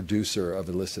largest producer of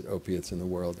illicit opiates in the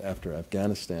world after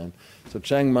Afghanistan. So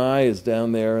Chiang Mai is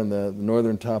down there in the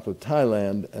northern top of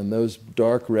Thailand, and those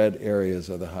dark red areas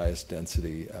are the highest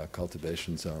density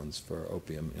cultivation zones for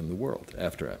opium in the world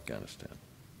after Afghanistan.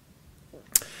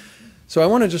 So I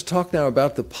want to just talk now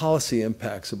about the policy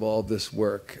impacts of all of this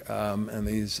work and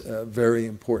these very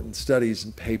important studies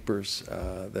and papers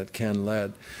that Ken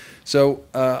led. So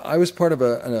I was part of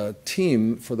a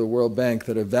team for the World Bank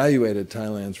that evaluated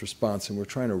Thailand's response, and we're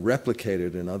trying to replicate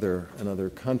it in other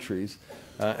countries.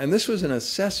 And this was an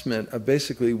assessment of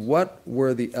basically what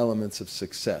were the elements of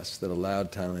success that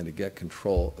allowed Thailand to get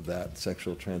control of that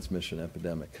sexual transmission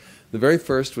epidemic. The very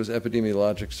first was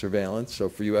epidemiologic surveillance. So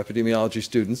for you epidemiology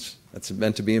students, that's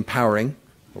meant to be empowering.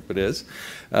 Hope it is.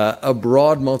 A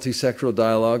broad multisectoral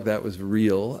dialogue, that was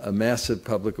real. A massive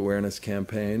public awareness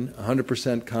campaign.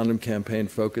 100% condom campaign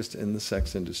focused in the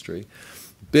sex industry.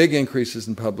 Big increases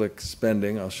in public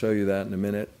spending. I'll show you that in a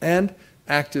minute. And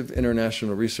active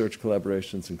international research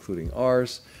collaborations, including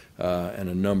ours, and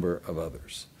a number of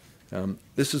others.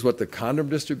 This is what the condom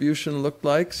distribution looked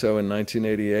like. So in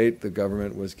 1988, the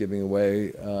government was giving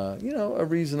away, a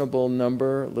reasonable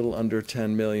number, a little under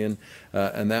 10 million,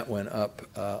 and that went up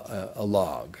a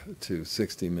log to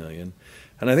 60 million.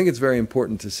 And I think it's very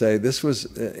important to say this was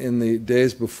in the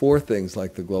days before things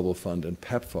like the Global Fund and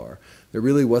PEPFAR. There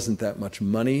really wasn't that much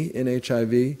money in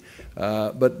HIV,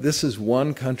 but this is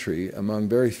one country among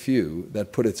very few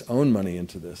that put its own money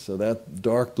into this. So that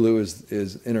dark blue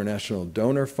is international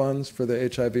donor funds for the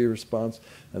HIV response,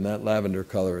 and that lavender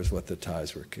color is what the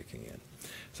Thais were kicking in.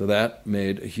 So that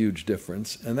made a huge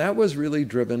difference, and that was really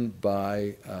driven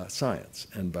by science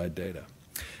and by data.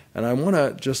 And I want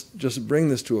to just bring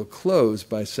this to a close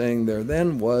by saying there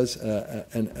then was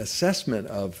an assessment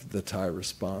of the Thai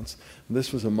response.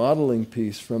 This was a modeling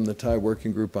piece from the Thai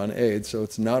Working Group on AIDS, so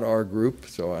it's not our group,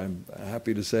 so I'm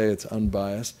happy to say it's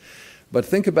unbiased. But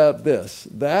think about this.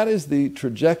 That is the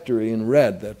trajectory in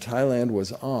red that Thailand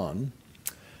was on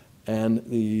And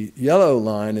the yellow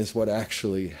line is what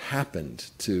actually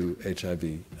happened to HIV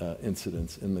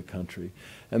incidence in the country.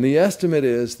 And the estimate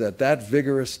is that that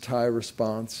vigorous Thai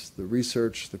response, the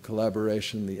research, the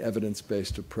collaboration, the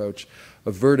evidence-based approach,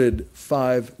 averted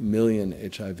 5 million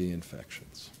HIV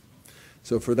infections.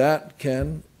 So for that,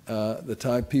 Ken, the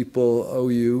Thai people owe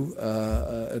you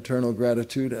eternal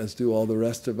gratitude, as do all the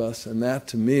rest of us. And that,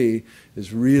 to me,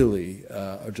 is really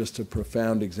just a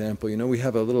profound example. You know, we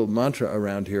have a little mantra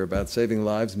around here about saving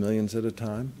lives millions at a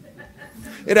time.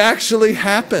 It actually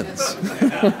happens.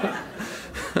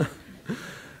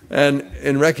 And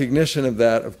in recognition of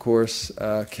that, of course,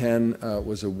 Ken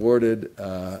was awarded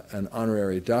an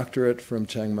honorary doctorate from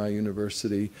Chiang Mai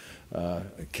University.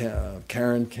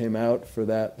 Karen came out for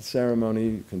that ceremony.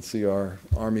 You can see our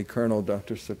Army Colonel,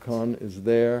 Dr. Sakon, is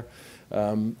there.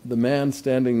 The man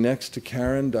standing next to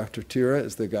Karen, Dr. Tira,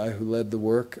 is the guy who led the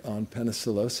work on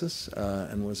penicillosis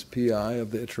and was PI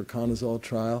of the itraconazole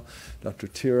trial. Dr.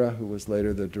 Tira, who was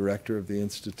later the director of the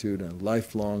Institute, a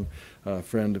lifelong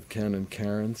friend of Ken and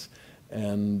Karen's.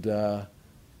 And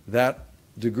that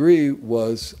degree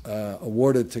was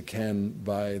awarded to Ken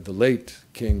by the late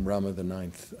King Rama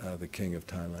IX, the King of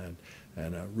Thailand,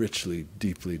 and richly,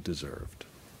 deeply deserved.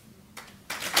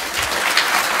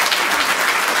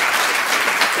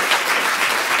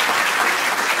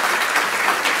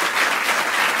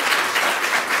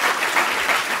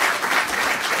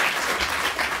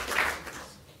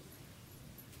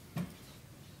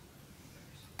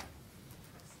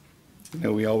 You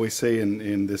know, we always say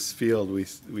in this field,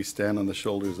 we stand on the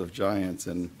shoulders of giants,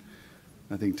 and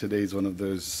I think today's one of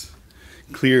those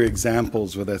clear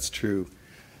examples where that's true.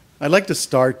 I'd like to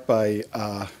start by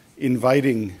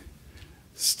inviting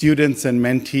students and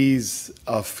mentees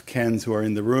of Ken's who are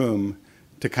in the room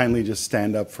to kindly just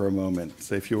stand up for a moment.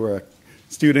 So if you were a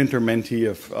student or mentee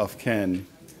of Ken,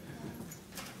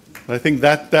 I think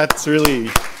that's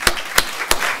really...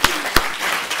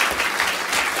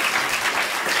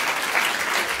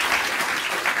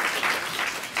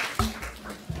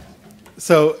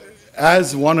 So,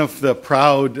 as one of the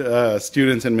proud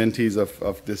students and mentees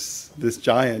of this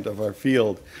giant of our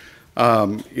field,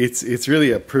 it's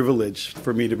really a privilege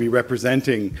for me to be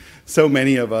representing so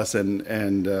many of us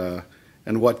and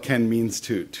what Ken means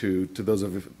to those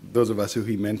of us who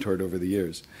he mentored over the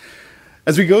years.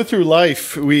 As we go through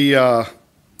life, the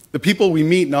people we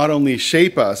meet not only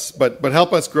shape us, but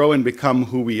help us grow and become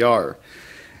who we are.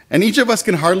 And each of us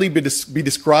can hardly be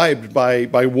described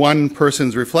by one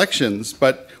person's reflections,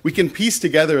 but we can piece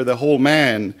together the whole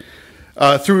man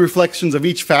through reflections of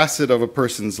each facet of a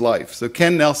person's life. So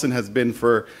Ken Nelson has been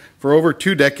for over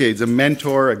 2 decades a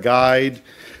mentor, a guide,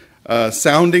 a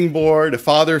sounding board, a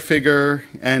father figure,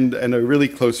 and a really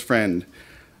close friend.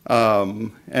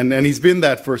 And he's been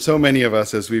that for so many of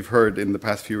us, as we've heard in the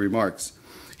past few remarks.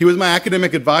 He was my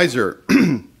academic advisor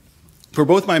for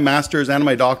both my master's and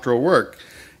my doctoral work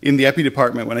in the Epi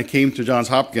department when I came to Johns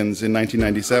Hopkins in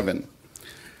 1997.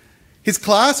 His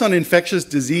class on infectious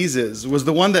diseases was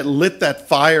the one that lit that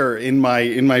fire in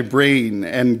my brain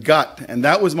and gut, and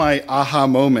that was my aha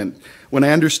moment when I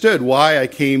understood why I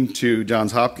came to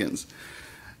Johns Hopkins.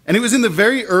 And it was in the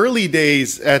very early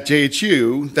days at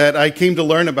JHU that I came to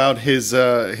learn about his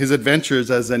adventures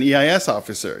as an EIS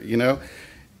officer. You know,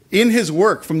 in his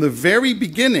work from the very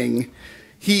beginning,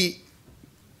 he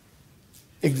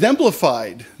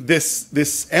exemplified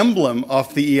this emblem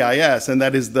of the EIS, and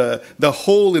that is the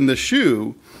hole in the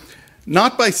shoe,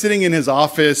 not by sitting in his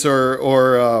office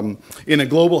or in a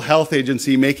global health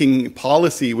agency making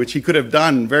policy, which he could have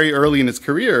done very early in his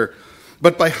career,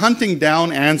 but by hunting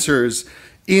down answers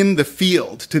in the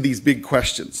field to these big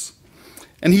questions.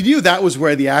 And he knew that was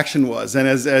where the action was. And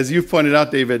as you've pointed out,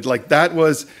 David, like that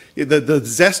was the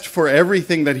zest for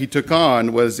everything that he took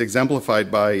on was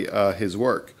exemplified by his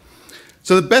work.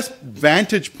 So the best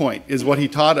vantage point is what he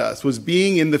taught us, was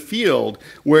being in the field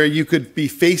where you could be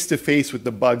face-to-face with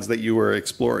the bugs that you were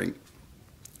exploring.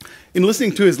 In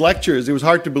listening to his lectures, it was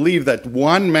hard to believe that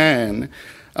one man,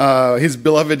 his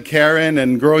beloved Karen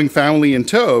and growing family in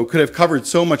tow, could have covered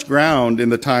so much ground in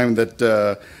the time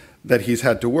that he's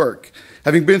had to work.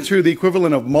 Having been through the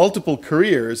equivalent of multiple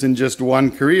careers in just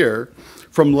one career,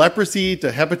 from leprosy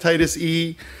to hepatitis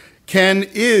E, Ken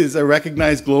is a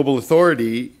recognized global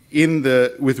authority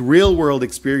with real-world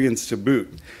experience to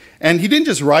boot. And he didn't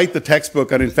just write the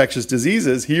textbook on infectious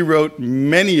diseases, he wrote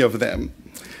many of them.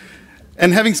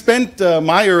 And having spent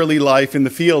my early life in the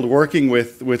field working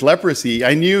with leprosy,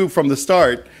 I knew from the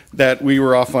start that we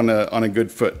were off on a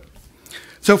good foot.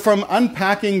 So from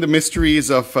unpacking the mysteries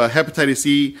of hepatitis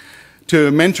E to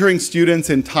mentoring students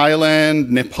in Thailand,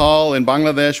 Nepal, and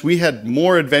Bangladesh. We had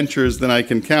more adventures than I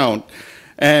can count.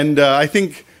 And I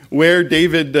think where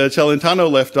David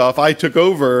Celentano left off, I took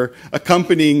over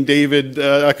accompanying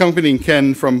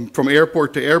Ken from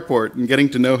airport to airport and getting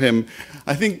to know him,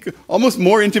 I think, almost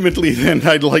more intimately than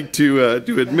I'd like to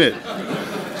admit.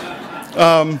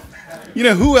 You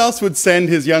know, who else would send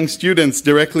his young students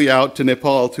directly out to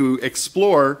Nepal to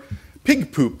explore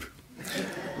pig poop?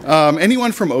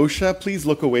 Anyone from OSHA, please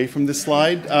look away from this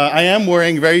slide. I am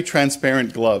wearing very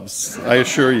transparent gloves, I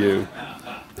assure you.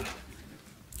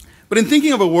 But in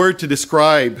thinking of a word to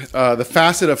describe the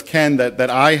facet of Ken that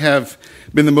I have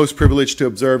been the most privileged to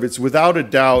observe, it's without a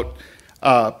doubt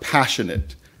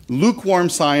passionate. Lukewarm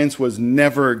science was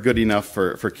never good enough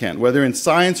for Ken. Whether in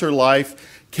science or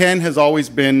life, Ken has always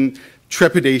been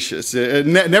trepidatious,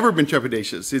 never been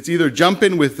trepidatious. It's either jump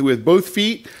in with both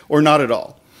feet or not at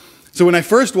all. So when I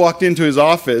first walked into his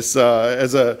office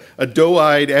as a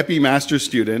doe-eyed epi master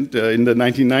student in the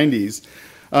 1990s,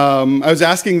 I was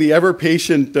asking the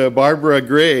ever-patient Barbara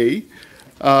Gray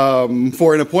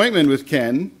for an appointment with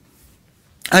Ken.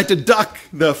 I had to duck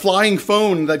the flying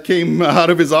phone that came out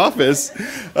of his office,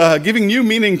 giving new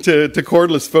meaning to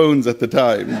cordless phones at the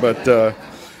time. But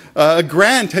a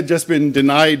grant had just been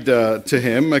denied to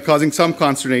him, causing some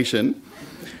consternation.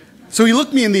 So he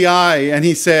looked me in the eye and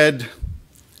he said,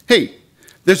 "Hey,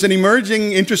 there's an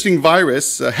emerging interesting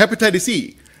virus, hepatitis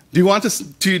E. Do you want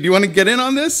to get in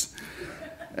on this?"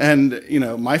 And you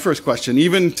know, my first question,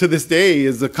 even to this day,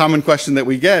 is the common question that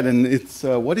we get, and it's,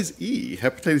 what is E?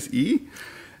 Hepatitis E?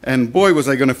 And boy, was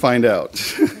I going to find out.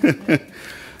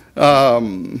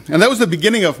 And that was the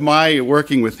beginning of my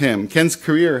working with him. Ken's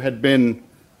career had been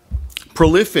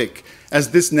prolific, as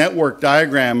this network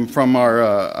diagram from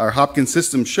our Hopkins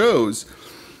system shows.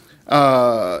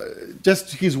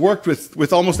 He's worked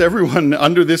with almost everyone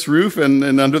under this roof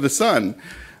and under the sun.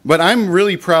 But I'm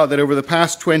really proud that over the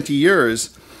past 20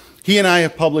 years, he and I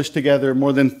have published together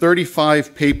more than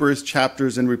 35 papers,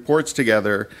 chapters, and reports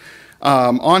together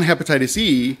on hepatitis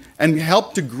E, and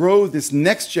helped to grow this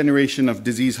next generation of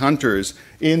disease hunters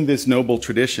in this noble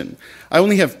tradition. I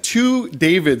only have two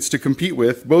Davids to compete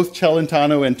with, both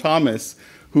Celentano and Thomas,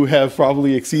 who have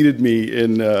probably exceeded me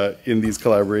in these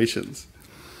collaborations.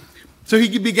 So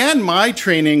he began my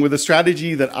training with a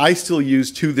strategy that I still use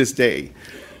to this day,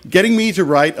 getting me to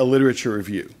write a literature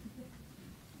review,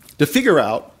 to figure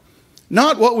out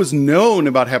not what was known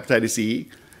about hepatitis E,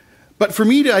 but for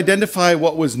me to identify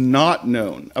what was not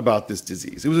known about this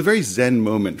disease. It was a very Zen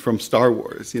moment from Star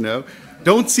Wars, you know.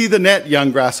 Don't see the net,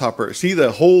 young grasshopper, see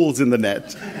the holes in the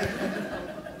net.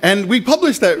 And we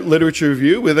published that literature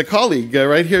review with a colleague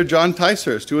right here, John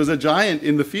Ticehurst, who was a giant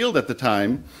in the field at the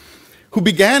time, who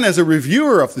began as a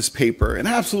reviewer of this paper and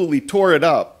absolutely tore it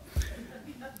up.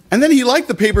 And then he liked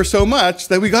the paper so much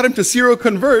that we got him to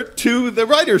seroconvert to the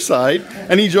writer's side,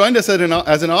 and he joined us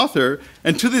as an author,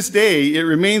 and to this day, it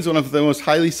remains one of the most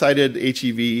highly cited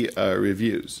HEV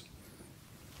reviews.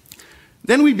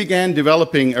 Then we began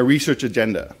developing a research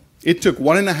agenda. It took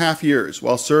 1.5 years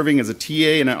while serving as a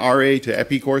TA and an RA to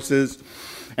EPI courses,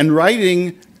 and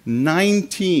writing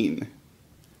 19,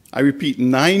 I repeat,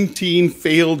 19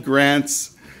 failed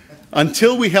grants,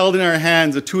 until we held in our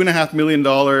hands a $2.5 million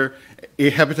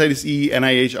hepatitis E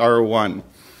NIH R01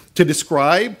 to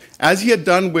describe, as he had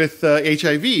done with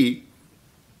HIV,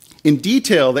 in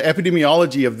detail the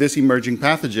epidemiology of this emerging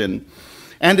pathogen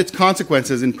and its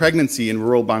consequences in pregnancy in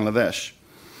rural Bangladesh.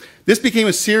 This became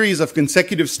a series of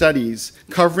consecutive studies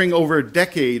covering over a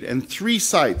decade and 3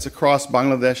 sites across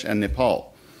Bangladesh and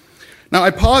Nepal. Now,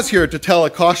 I pause here to tell a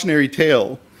cautionary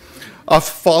tale of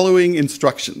following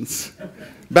instructions.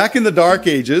 Back in the dark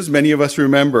ages, many of us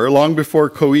remember, long before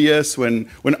COIAS, when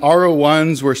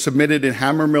R01s were submitted in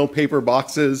hammer mill paper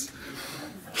boxes,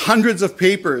 hundreds of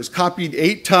papers copied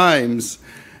 8 times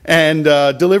and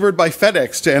delivered by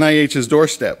FedEx to NIH's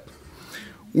doorstep.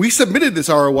 We submitted this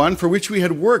R01, for which we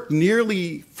had worked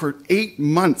nearly for 8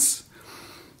 months,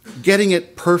 getting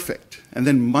it perfect. And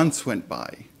then months went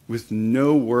by with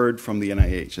no word from the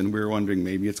NIH, and we were wondering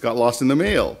maybe it's got lost in the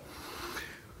mail.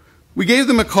 We gave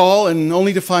them a call, and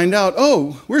only to find out,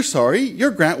 "Oh, we're sorry, your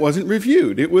grant wasn't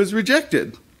reviewed. It was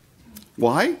rejected."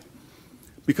 Why?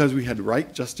 Because we had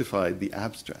right justified the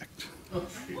abstract.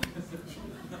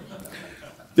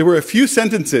 There were a few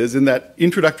sentences in that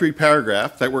introductory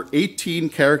paragraph that were 18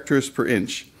 characters per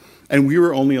inch, and we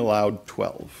were only allowed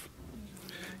 12.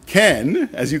 Ken,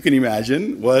 as you can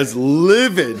imagine, was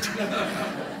livid.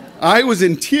 I was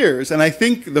in tears, and I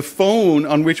think the phone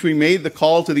on which we made the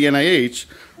call to the NIH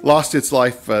lost its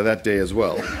life that day as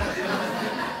well.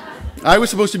 I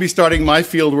was supposed to be starting my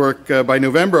fieldwork by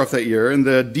November of that year, and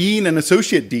the dean and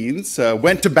associate deans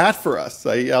went to bat for us.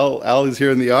 Al is here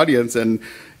in the audience, and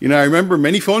I remember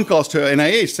many phone calls to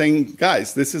NIH saying,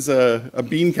 guys, this is a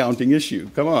bean counting issue,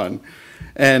 come on.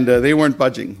 And they weren't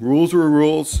budging. Rules were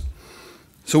rules.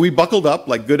 So we buckled up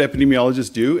like good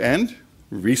epidemiologists do and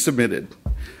resubmitted.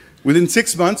 Within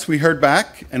 6 months, we heard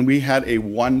back, and we had a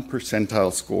 1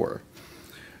 percentile score.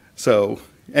 So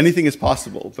anything is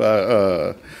possible.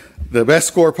 The best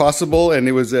score possible, and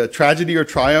it was a tragedy or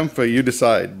triumph, you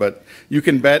decide. But you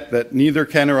can bet that neither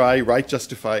Ken or I right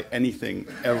justify anything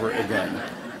ever again.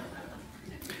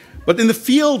 But in the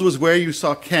field was where you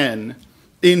saw Ken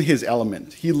in his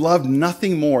element. He loved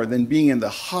nothing more than being in the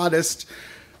hottest,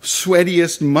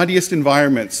 sweatiest, muddiest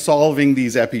environment solving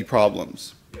these epi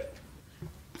problems.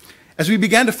 As we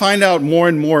began to find out more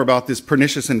and more about this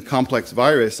pernicious and complex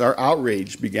virus, our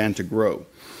outrage began to grow.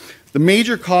 The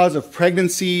major cause of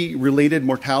pregnancy-related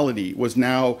mortality was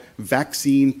now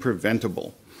vaccine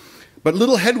preventable. But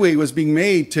little headway was being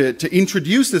made to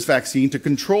introduce this vaccine to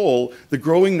control the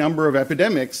growing number of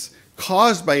epidemics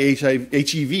caused by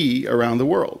HIV around the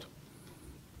world.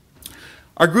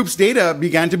 Our group's data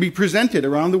began to be presented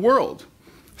around the world.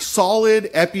 Solid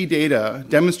epi data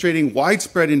demonstrating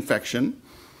widespread infection,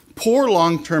 poor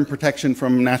long-term protection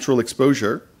from natural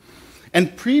exposure,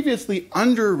 and previously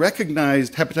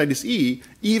under-recognized hepatitis E,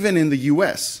 even in the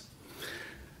US,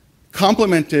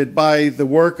 complemented by the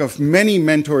work of many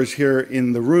mentors here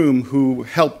in the room who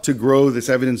helped to grow this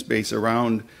evidence base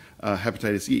around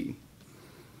hepatitis E.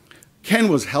 Ken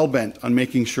was hell-bent on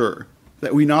making sure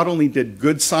that we not only did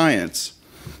good science,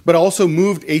 but also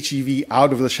moved HEV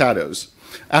out of the shadows.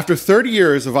 After 30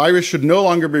 years, the virus should no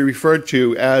longer be referred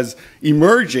to as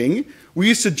emerging. We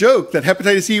used to joke that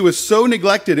hepatitis E was so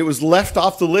neglected, it was left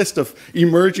off the list of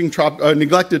emerging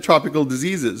neglected tropical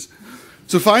diseases.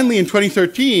 So finally, in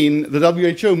 2013,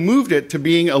 the WHO moved it to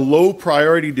being a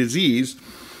low-priority disease,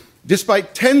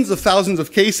 despite tens of thousands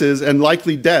of cases and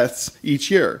likely deaths each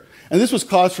year. And this was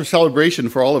cause for celebration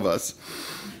for all of us,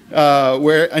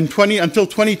 where until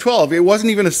 2012, it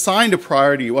wasn't even assigned a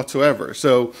priority whatsoever.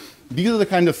 So these are the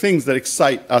kind of things that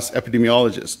excite us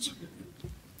epidemiologists.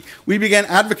 We began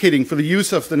advocating for the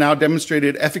use of the now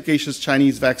demonstrated efficacious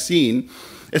Chinese vaccine,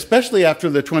 especially after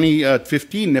the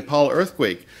 2015 Nepal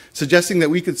earthquake, suggesting that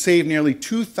we could save nearly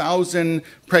 2,000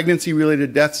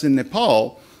 pregnancy-related deaths in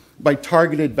Nepal by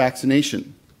targeted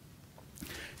vaccination.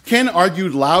 Ken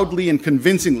argued loudly and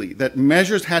convincingly that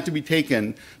measures had to be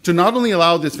taken to not only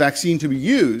allow this vaccine to be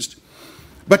used,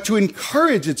 but to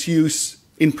encourage its use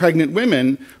in pregnant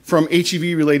women from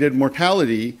HIV-related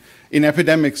mortality in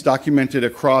epidemics documented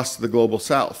across the global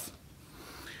south.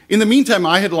 In the meantime,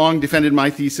 I had long defended my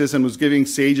thesis and was giving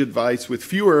sage advice with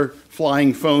fewer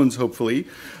flying phones, hopefully,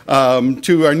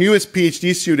 to our newest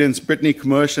PhD students, Brittany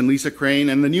Kmush and Lisa Crane,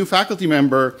 and the new faculty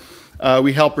member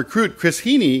we helped recruit, Chris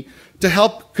Heaney, to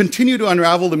help continue to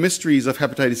unravel the mysteries of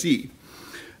hepatitis E.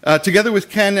 Together with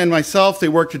Ken and myself, they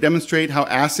worked to demonstrate how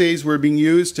assays were being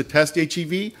used to test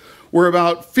HIV were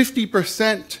about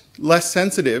 50% less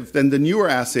sensitive than the newer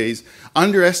assays,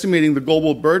 underestimating the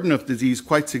global burden of disease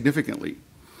quite significantly.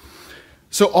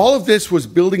 So all of this was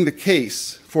building the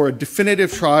case for a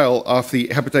definitive trial of the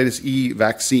hepatitis E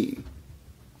vaccine.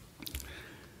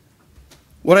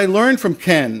 What I learned from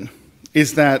Ken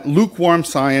is that lukewarm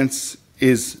science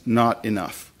is not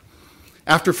enough.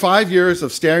 After 5 years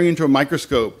of staring into a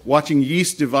microscope, watching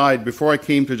yeast divide before I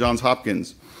came to Johns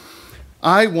Hopkins,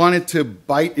 I wanted to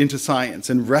bite into science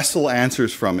and wrestle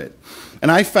answers from it. And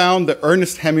I found the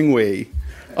Ernest Hemingway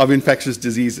of infectious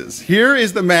diseases. Here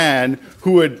is the man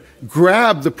who would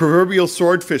grab the proverbial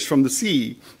swordfish from the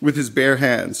sea with his bare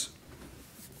hands.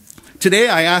 Today,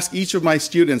 I ask each of my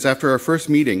students after our first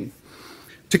meeting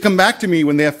to come back to me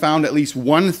when they have found at least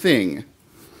one thing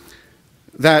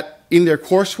that in their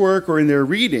coursework or in their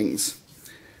readings,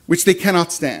 which they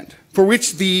cannot stand, for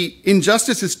which the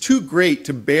injustice is too great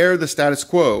to bear the status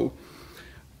quo,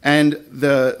 and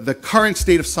the current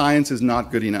state of science is not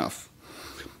good enough.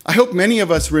 I hope many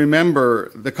of us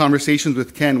remember the conversations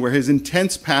with Ken where his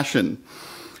intense passion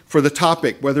for the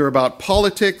topic, whether about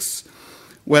politics,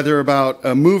 whether about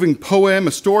a moving poem,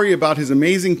 a story about his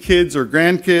amazing kids or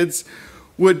grandkids,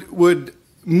 would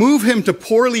move him to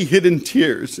poorly hidden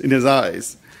tears in his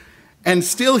eyes. And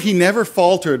still he never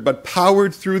faltered, but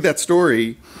powered through that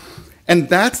story. And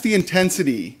that's the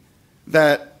intensity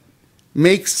that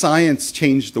makes science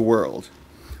change the world.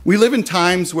 We live in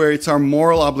times where it's our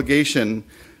moral obligation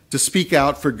to speak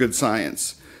out for good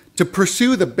science, to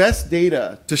pursue the best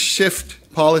data to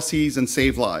shift policies and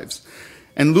save lives.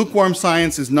 And lukewarm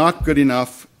science is not good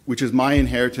enough which is my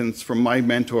inheritance from my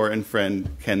mentor and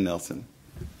friend, Ken Nelson.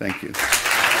 Thank you.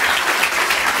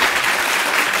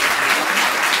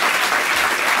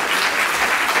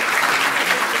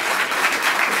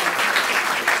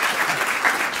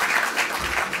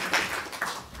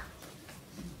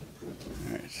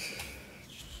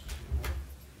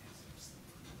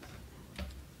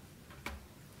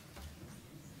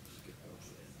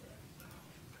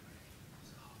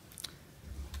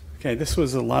 Okay, this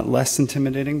was a lot less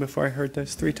intimidating before I heard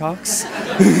those 3 talks.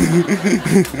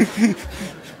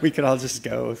 We could all just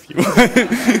go if you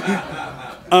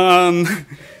want.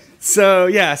 So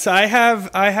I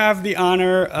have the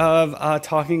honor of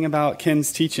talking about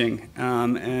Ken's teaching,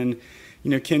 and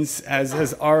Ken's, as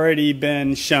has already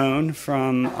been shown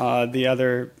from the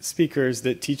other speakers,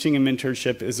 that teaching and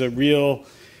mentorship is a real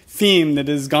theme that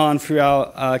has gone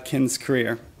throughout Ken's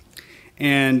career.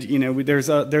 And there's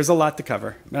a lot to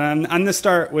cover. I'm going to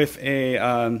start with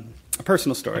a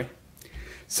personal story.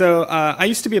 So I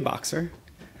used to be a boxer.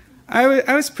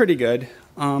 I was pretty good.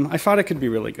 I thought I could be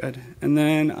really good. And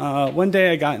then one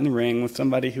day I got in the ring with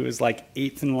somebody who was like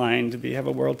 8th in line to have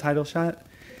a world title shot.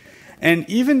 And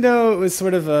even though it was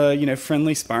sort of a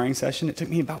friendly sparring session, it took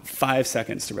me about 5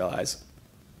 seconds to realize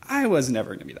I was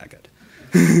never going to be that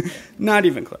good. Not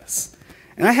even close.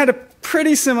 And I had a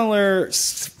pretty similar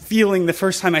feeling the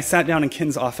first time I sat down in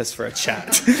Ken's office for a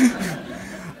chat.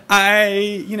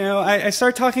 I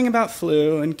start talking about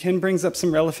flu, and Ken brings up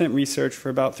some relevant research for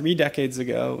about 3 decades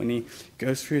ago, and he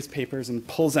goes through his papers and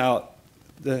pulls out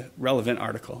the relevant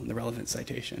article and the relevant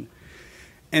citation.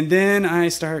 And then I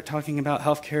start talking about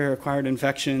healthcare-acquired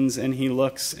infections, and he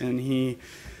looks and he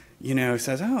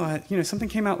says, something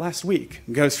came out last week,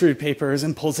 goes through papers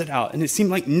and pulls it out, and it seemed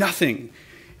like nothing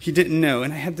he didn't know.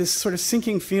 And I had this sort of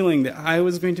sinking feeling that I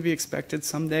was going to be expected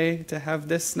someday to have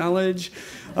this knowledge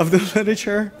of the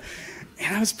literature.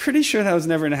 And I was pretty sure that was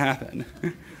never going to happen.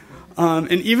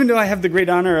 And even though I have the great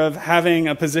honor of having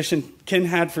a position Ken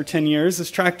had for 10 years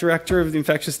as track director of the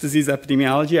infectious disease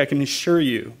epidemiology, I can assure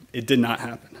you it did not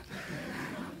happen.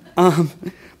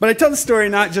 But I tell the story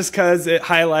not just because it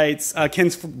highlights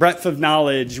Ken's breadth of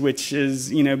knowledge, which has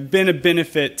been a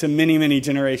benefit to many, many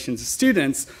generations of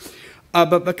students,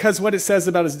 but because what it says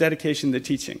about his dedication to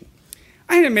teaching.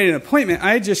 I hadn't made an appointment.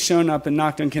 I had just shown up and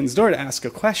knocked on Ken's door to ask a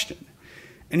question.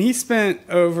 And he spent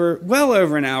well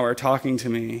over an hour talking to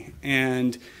me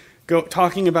and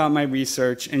talking about my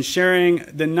research and sharing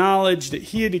the knowledge that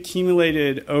he had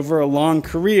accumulated over a long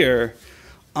career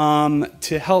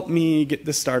to help me get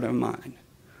the start of mine.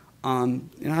 And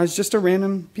I was just a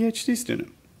random PhD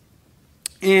student.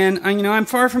 And I'm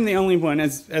far from the only one,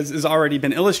 as has already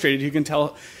been illustrated, who can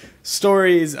tell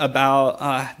stories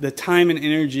about the time and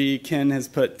energy Ken has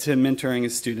put to mentoring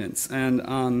his students. And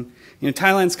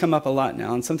Thailand's come up a lot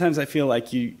now, and sometimes I feel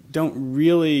like you don't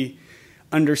really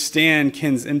understand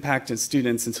Ken's impact on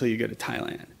students until you go to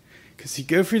Thailand. Because you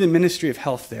go through the Ministry of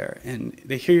Health there, and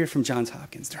they hear you're from Johns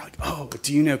Hopkins. They're like, oh,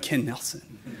 do you know Ken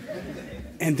Nelson?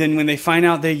 And then when they find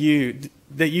out that you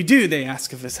do, they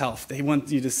ask of his health. They want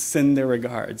you to send their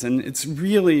regards. And it's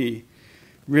really,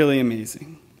 really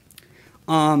amazing.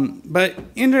 But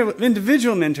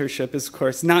individual mentorship is, of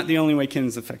course, not the only way Ken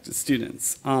has affected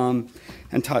students and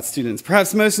taught students.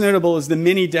 Perhaps most notable is the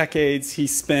many decades he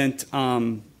spent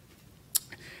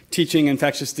teaching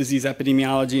infectious disease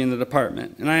epidemiology in the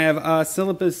department. And I have a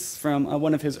syllabus from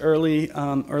one of his early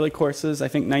courses, I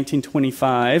think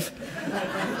 1925.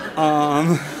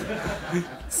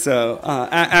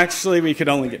 Actually, we could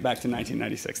only get back to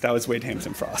 1996. That was Wade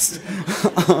Hampton Frost.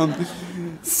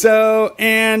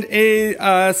 And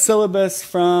a syllabus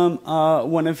from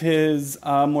one of his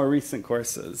more recent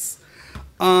courses.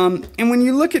 And when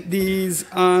you look at these,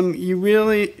 you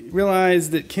really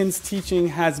realize that Ken's teaching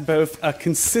has both a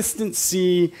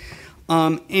consistency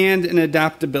and an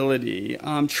adaptability.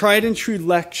 Tried and true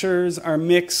lectures are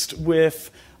mixed with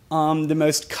the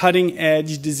most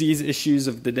cutting-edge disease issues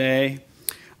of the day,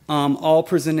 all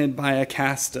presented by a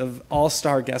cast of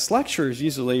all-star guest lecturers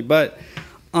usually. But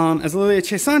as Lilia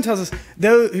Chesan tells us,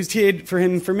 who's TA'd for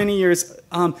him for many years,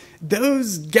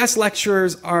 those guest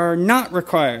lecturers are not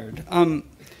required.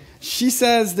 She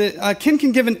says that Ken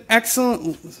can give an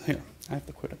excellent... Here, I have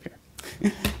the quote up here.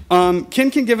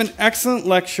 Ken can give an excellent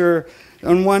lecture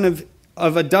on one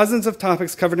of a dozens of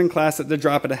topics covered in class at the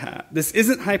drop of a hat. This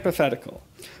isn't hypothetical.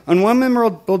 On one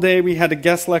memorable day, we had a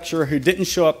guest lecturer who didn't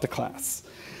show up to class.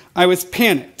 I was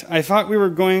panicked. I thought we were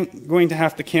going to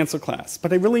have to cancel class,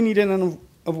 but I really needed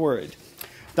a word.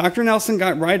 Dr. Nelson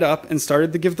got right up and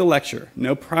started to give the lecture.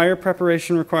 No prior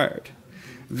preparation required.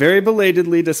 Very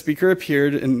belatedly, the speaker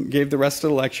appeared and gave the rest of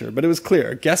the lecture, but it was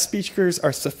clear guest speakers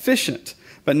are sufficient,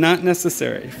 but not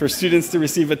necessary for students to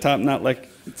receive a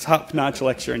top-notch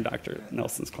lecture in Dr.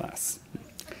 Nelson's class.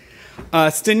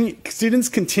 Students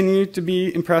continue to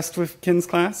be impressed with Ken's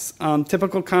class.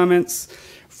 Typical comments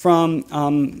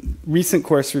from recent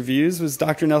course reviews was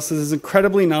Dr. Nelson is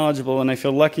incredibly knowledgeable, and I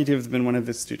feel lucky to have been one of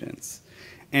his students.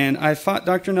 And I thought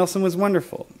Dr. Nelson was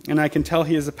wonderful, and I can tell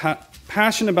he is a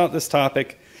passion about this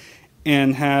topic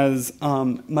and has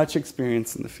much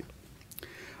experience in the field.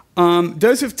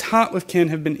 Those who've taught with Ken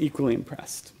have been equally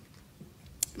impressed.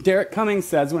 Derek Cummings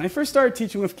says, when I first started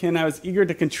teaching with Ken, I was eager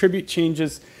to contribute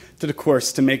changes to the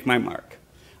course to make my mark.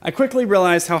 I quickly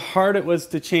realized how hard it was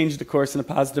to change the course in a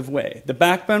positive way. The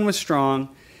backbone was strong,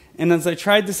 and as I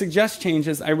tried to suggest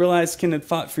changes, I realized Ken had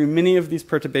thought through many of these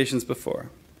perturbations before.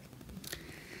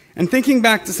 And thinking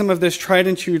back to some of those tried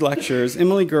and true lectures,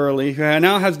 Emily Gurley, who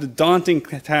now has the daunting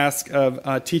task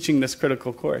of teaching this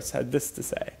critical course, had this to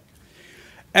say.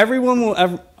 Everyone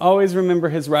will always remember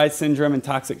his Ride syndrome and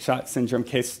toxic shock syndrome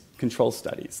case control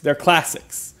studies. They're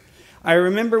classics. I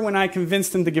remember when I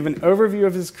convinced him to give an overview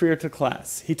of his career to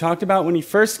class. He talked about when he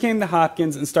first came to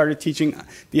Hopkins and started teaching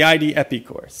the ID-Epi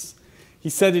course. He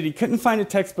said that he couldn't find a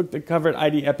textbook that covered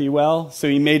ID-Epi well, so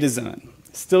he made his own.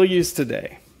 Still used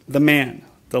today. The man,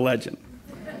 the legend.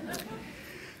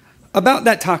 About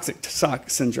that toxic shock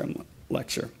syndrome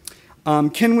lecture,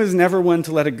 Ken was never one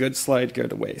to let a good slide go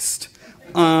to waste.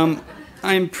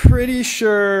 I'm pretty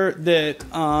sure that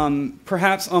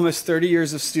perhaps almost 30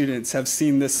 years of students have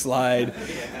seen this slide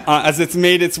as it's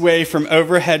made its way from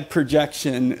overhead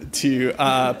projection to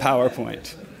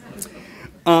PowerPoint.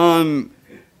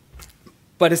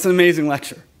 But it's an amazing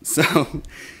lecture, so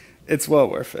it's well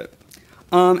worth it.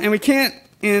 And we can't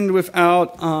end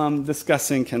without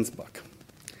discussing Ken's book.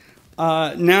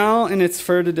 Now, in its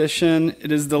third edition,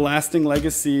 it is the lasting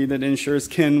legacy that ensures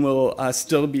Ken will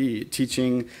still be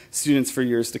teaching students for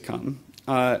years to come.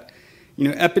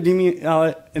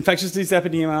 Infectious disease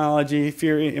epidemiology,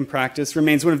 theory and practice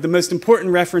remains one of the most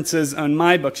important references on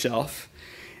my bookshelf.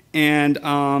 And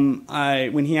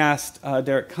when he asked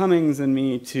Derek Cummings and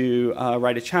me to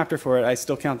write a chapter for it, I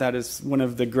still count that as one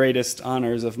of the greatest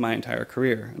honors of my entire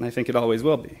career, and I think it always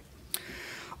will be.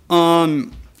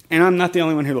 And I'm not the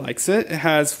only one who likes it. It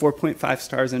has 4.5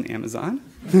 stars on Amazon.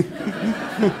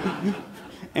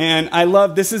 And I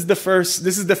love, this is the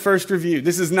first review.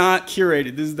 This is not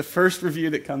curated. This is the first review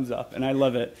that comes up, and I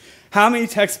love it. How many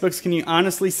textbooks can you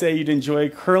honestly say you'd enjoy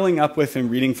curling up with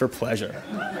and reading for pleasure?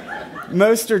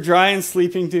 Most are dry and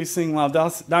sleep-inducing, while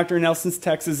Dr. Nelson's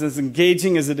text is as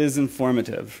engaging as it is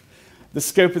informative. The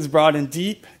scope is broad and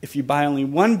deep. If you buy only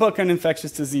one book on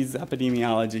infectious disease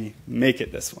epidemiology, make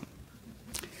it this one.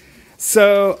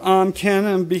 So, Ken,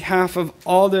 on behalf of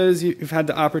all those who've had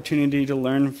the opportunity to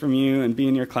learn from you and be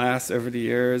in your class over the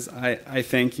years, I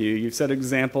thank you. You've set an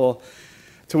example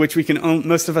to which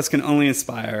most of us can only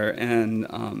inspire, and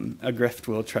a gift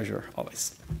we'll treasure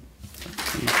always.